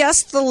she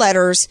guessed the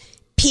letters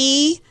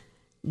P,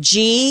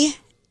 G,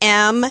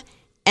 M,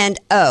 and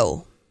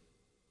O.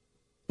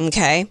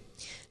 Okay,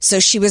 so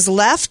she was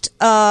left,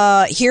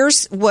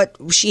 here's what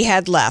she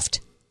had left.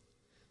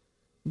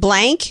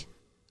 Blank,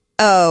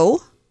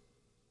 O,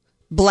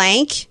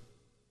 blank,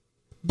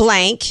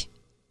 blank,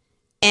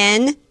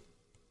 N,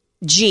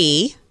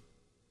 G,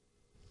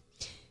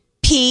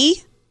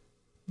 P,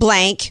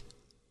 blank,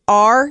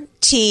 R,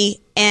 T,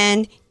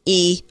 N,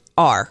 E,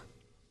 R.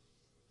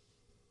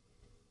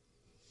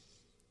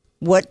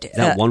 What? Is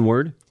that one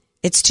word?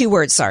 It's two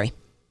words, sorry.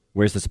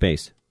 Where's the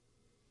space?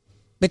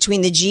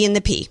 Between the G and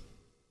the P.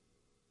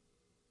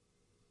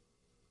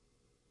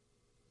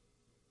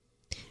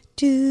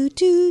 Do,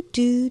 do,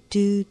 do,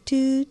 do,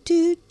 do,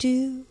 do,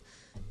 do.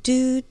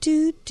 Do,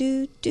 do,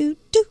 do, do,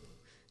 do.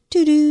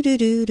 Do, do, do,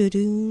 do, do,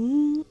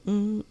 do.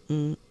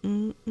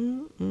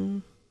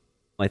 Well,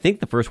 I think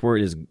the first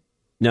word is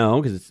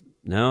no, because it's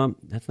no,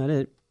 that's not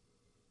it.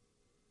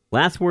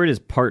 Last word is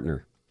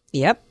partner.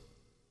 Yep.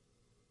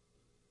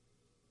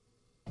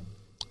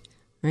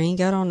 I ain't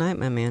got all night,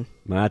 my man.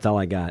 Well, that's all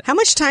I got. How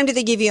much time do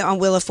they give you on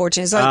Wheel of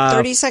Fortune? Is it like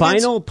 30 seconds?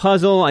 Final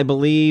puzzle, I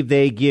believe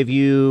they give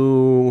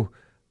you.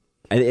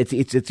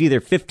 It's either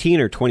 15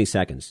 or 20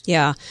 seconds.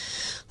 Yeah.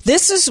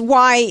 This is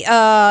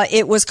why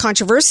it was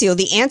controversial.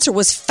 The answer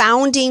was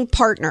founding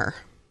partner.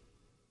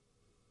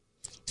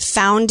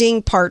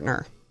 Founding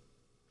partner.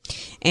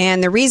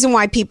 And the reason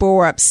why people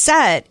were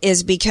upset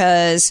is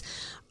because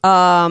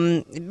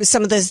some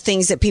of the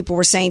things that people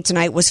were saying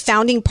tonight was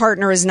founding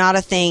partner is not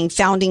a thing.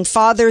 Founding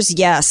fathers,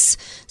 yes.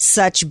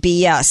 Such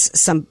BS.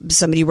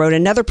 Somebody wrote.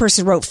 Another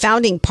person wrote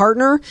founding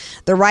partner.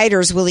 The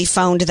writers really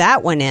phoned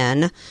that one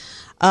in.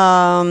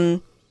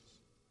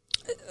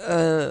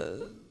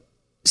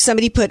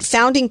 Somebody put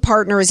founding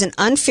partner is an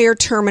unfair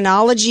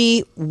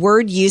terminology,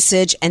 word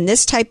usage, and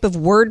this type of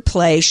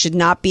wordplay should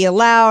not be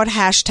allowed.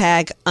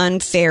 Hashtag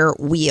unfair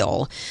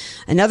wheel.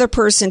 Another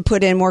person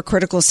put in more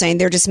critical, saying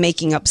they're just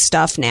making up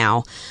stuff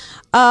now.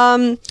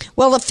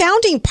 Well, a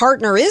founding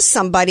partner is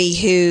somebody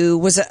who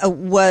was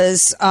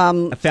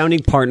a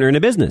founding partner in a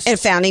business. A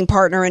founding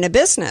partner in a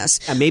business.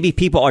 And maybe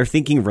people are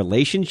thinking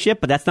relationship,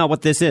 but that's not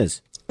what this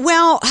is.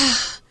 Well,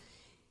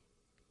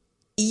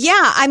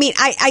 yeah, I mean,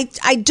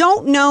 I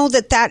don't know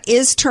that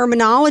is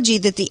terminology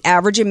that the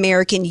average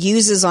American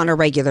uses on a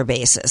regular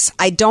basis.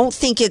 I don't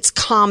think it's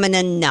common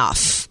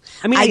enough.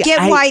 I mean, I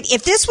get why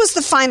if this was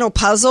the final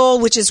puzzle,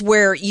 which is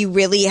where you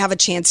really have a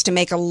chance to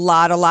make a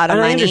lot of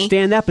money. I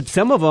understand that, but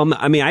some of them,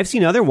 I mean, I've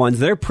seen other ones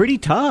that are pretty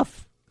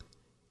tough.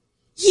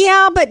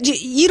 Yeah, but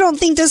you don't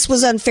think this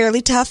was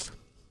unfairly tough?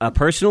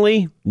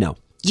 Personally, no.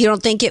 You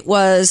don't think it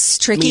was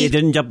tricky? I mean,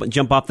 it didn't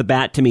jump off the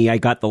bat to me. I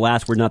got the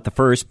last word, not the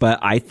first, but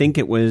I think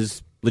it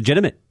was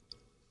legitimate.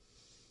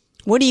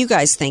 What do you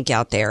guys think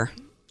out there?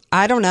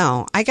 I don't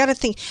know. I got to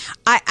think.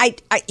 I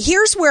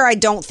here's where I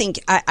don't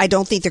think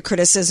the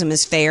criticism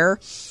is fair.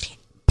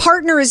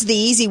 Partner is the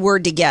easy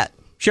word to get.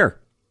 Sure.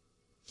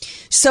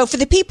 So for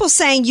the people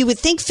saying you would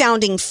think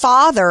founding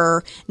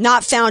father,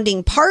 not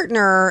founding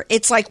partner,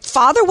 it's like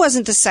father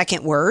wasn't the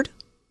second word.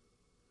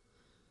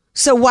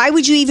 So why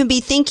would you even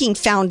be thinking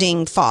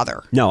founding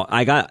father? No,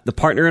 I got the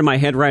partner in my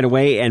head right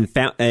away, and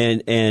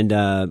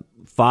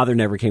father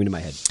never came to my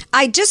head.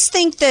 I just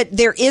think that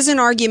there is an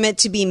argument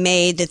to be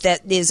made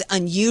that is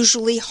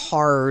unusually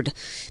hard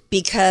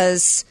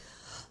because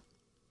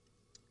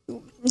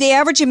the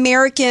average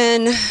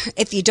American,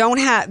 if you don't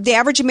have the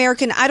average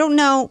American, I don't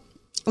know.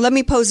 Let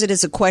me pose it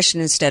as a question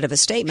instead of a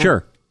statement.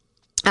 Sure.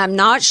 I'm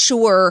not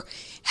sure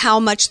how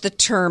much the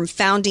term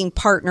founding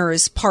partner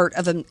is part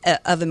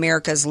of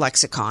America's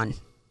lexicon.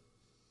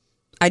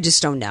 I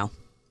just don't know.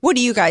 What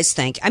do you guys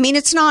think? I mean,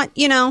 it's not,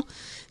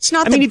 it's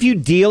not. I mean, if you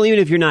deal, even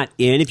if you're not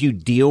if you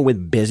deal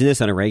with business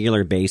on a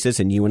regular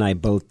basis, and you and I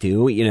both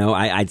do,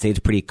 I'd say it's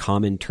pretty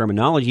common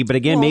terminology. But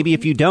again, maybe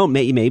if you don't,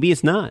 maybe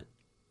it's not.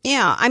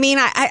 Yeah. I mean,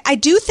 I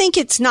do think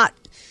it's not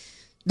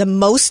the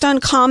most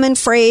uncommon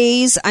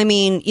phrase. I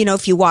mean,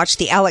 if you watch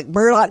the Alec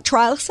Murdoch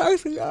trial, sorry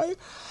for that.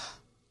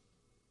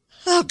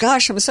 Oh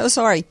gosh, I'm so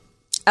sorry.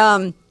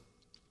 There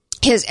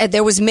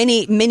was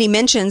many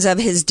mentions of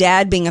his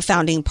dad being a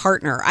founding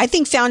partner. I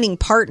think founding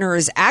partner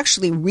is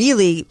actually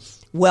really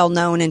well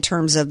known in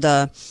terms of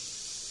the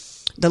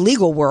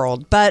legal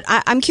world. But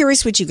I'm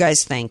curious what you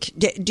guys think.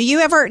 Do you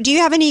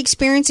have any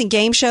experience in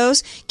game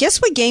shows?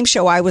 Guess what game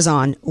show I was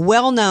on?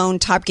 Well known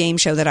top game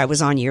show that I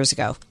was on years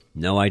ago.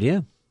 No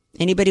idea.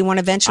 Anybody want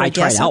to venture a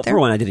guess? I tried out for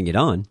one. I didn't get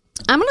on.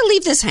 I'm going to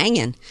leave this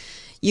hanging.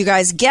 You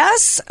guys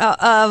guess.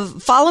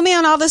 Follow me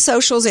on all the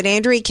socials at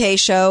Andrea Kaye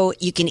Show.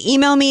 You can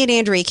email me at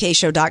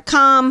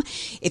AndreaKayeShow.com.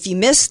 If you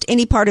missed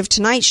any part of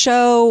tonight's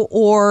show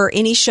or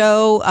any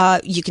show,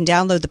 you can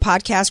download the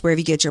podcast wherever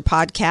you get your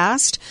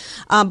podcast.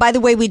 By the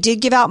way, we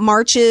did give out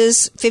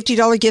March's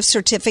 $50 gift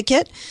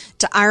certificate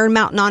to Iron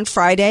Mountain on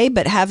Friday,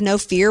 but have no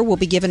fear. We'll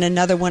be giving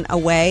another one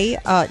away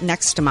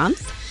next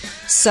month.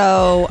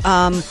 So,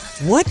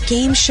 what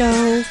game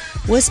show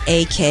was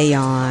AK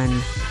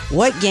on?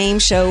 What game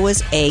show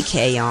was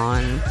AK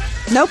on?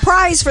 No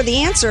prize for the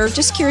answer.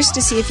 Just curious to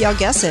see if y'all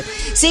guess it.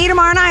 See you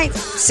tomorrow night,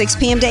 6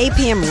 p.m. to 8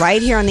 p.m.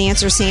 right here on The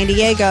Answer San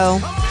Diego.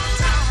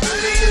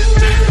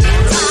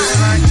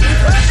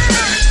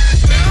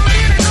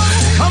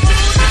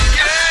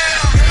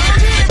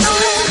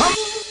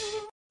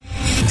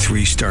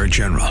 Three-star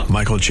General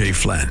Michael J.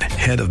 Flynn,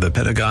 head of the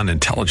Pentagon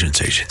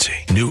Intelligence Agency,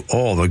 knew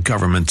all the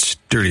government's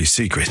dirty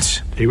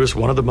secrets. He was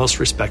one of the most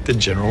respected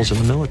generals in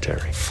the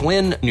military.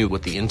 Flynn knew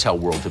what the intel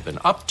world had been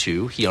up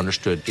to. He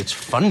understood its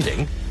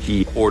funding.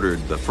 He ordered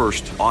the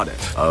first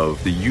audit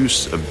of the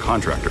use of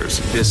contractors.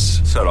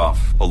 This set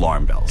off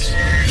alarm bells.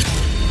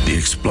 The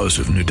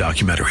explosive new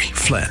documentary,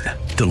 Flynn,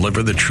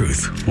 Deliver the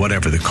Truth,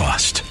 Whatever the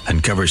Cost,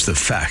 uncovers the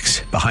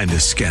facts behind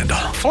this scandal.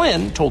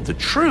 Flynn told the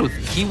truth.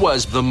 He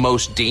was the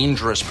most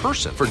dangerous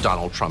person for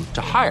Donald Trump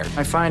to hire.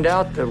 I find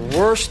out the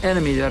worst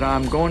enemy that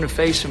I'm going to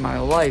face in my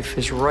life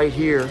is right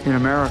here in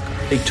America.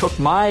 They took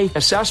my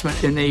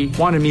assessment and they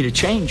wanted me to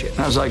change it. And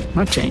I was like, I'm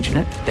not changing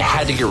it. They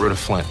had to get rid of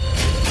Flynn.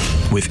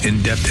 With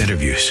in-depth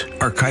interviews,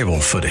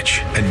 archival footage,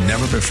 and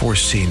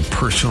never-before-seen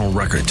personal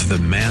records of the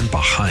man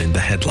behind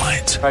the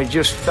headlines. I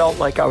just felt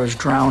like I was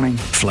drowning.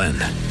 Flynn,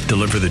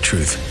 Deliver the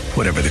Truth,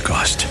 Whatever the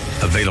Cost.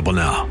 Available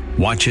now.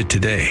 Watch it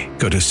today.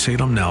 Go to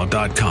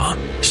salemnow.com.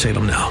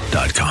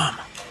 salemnow.com.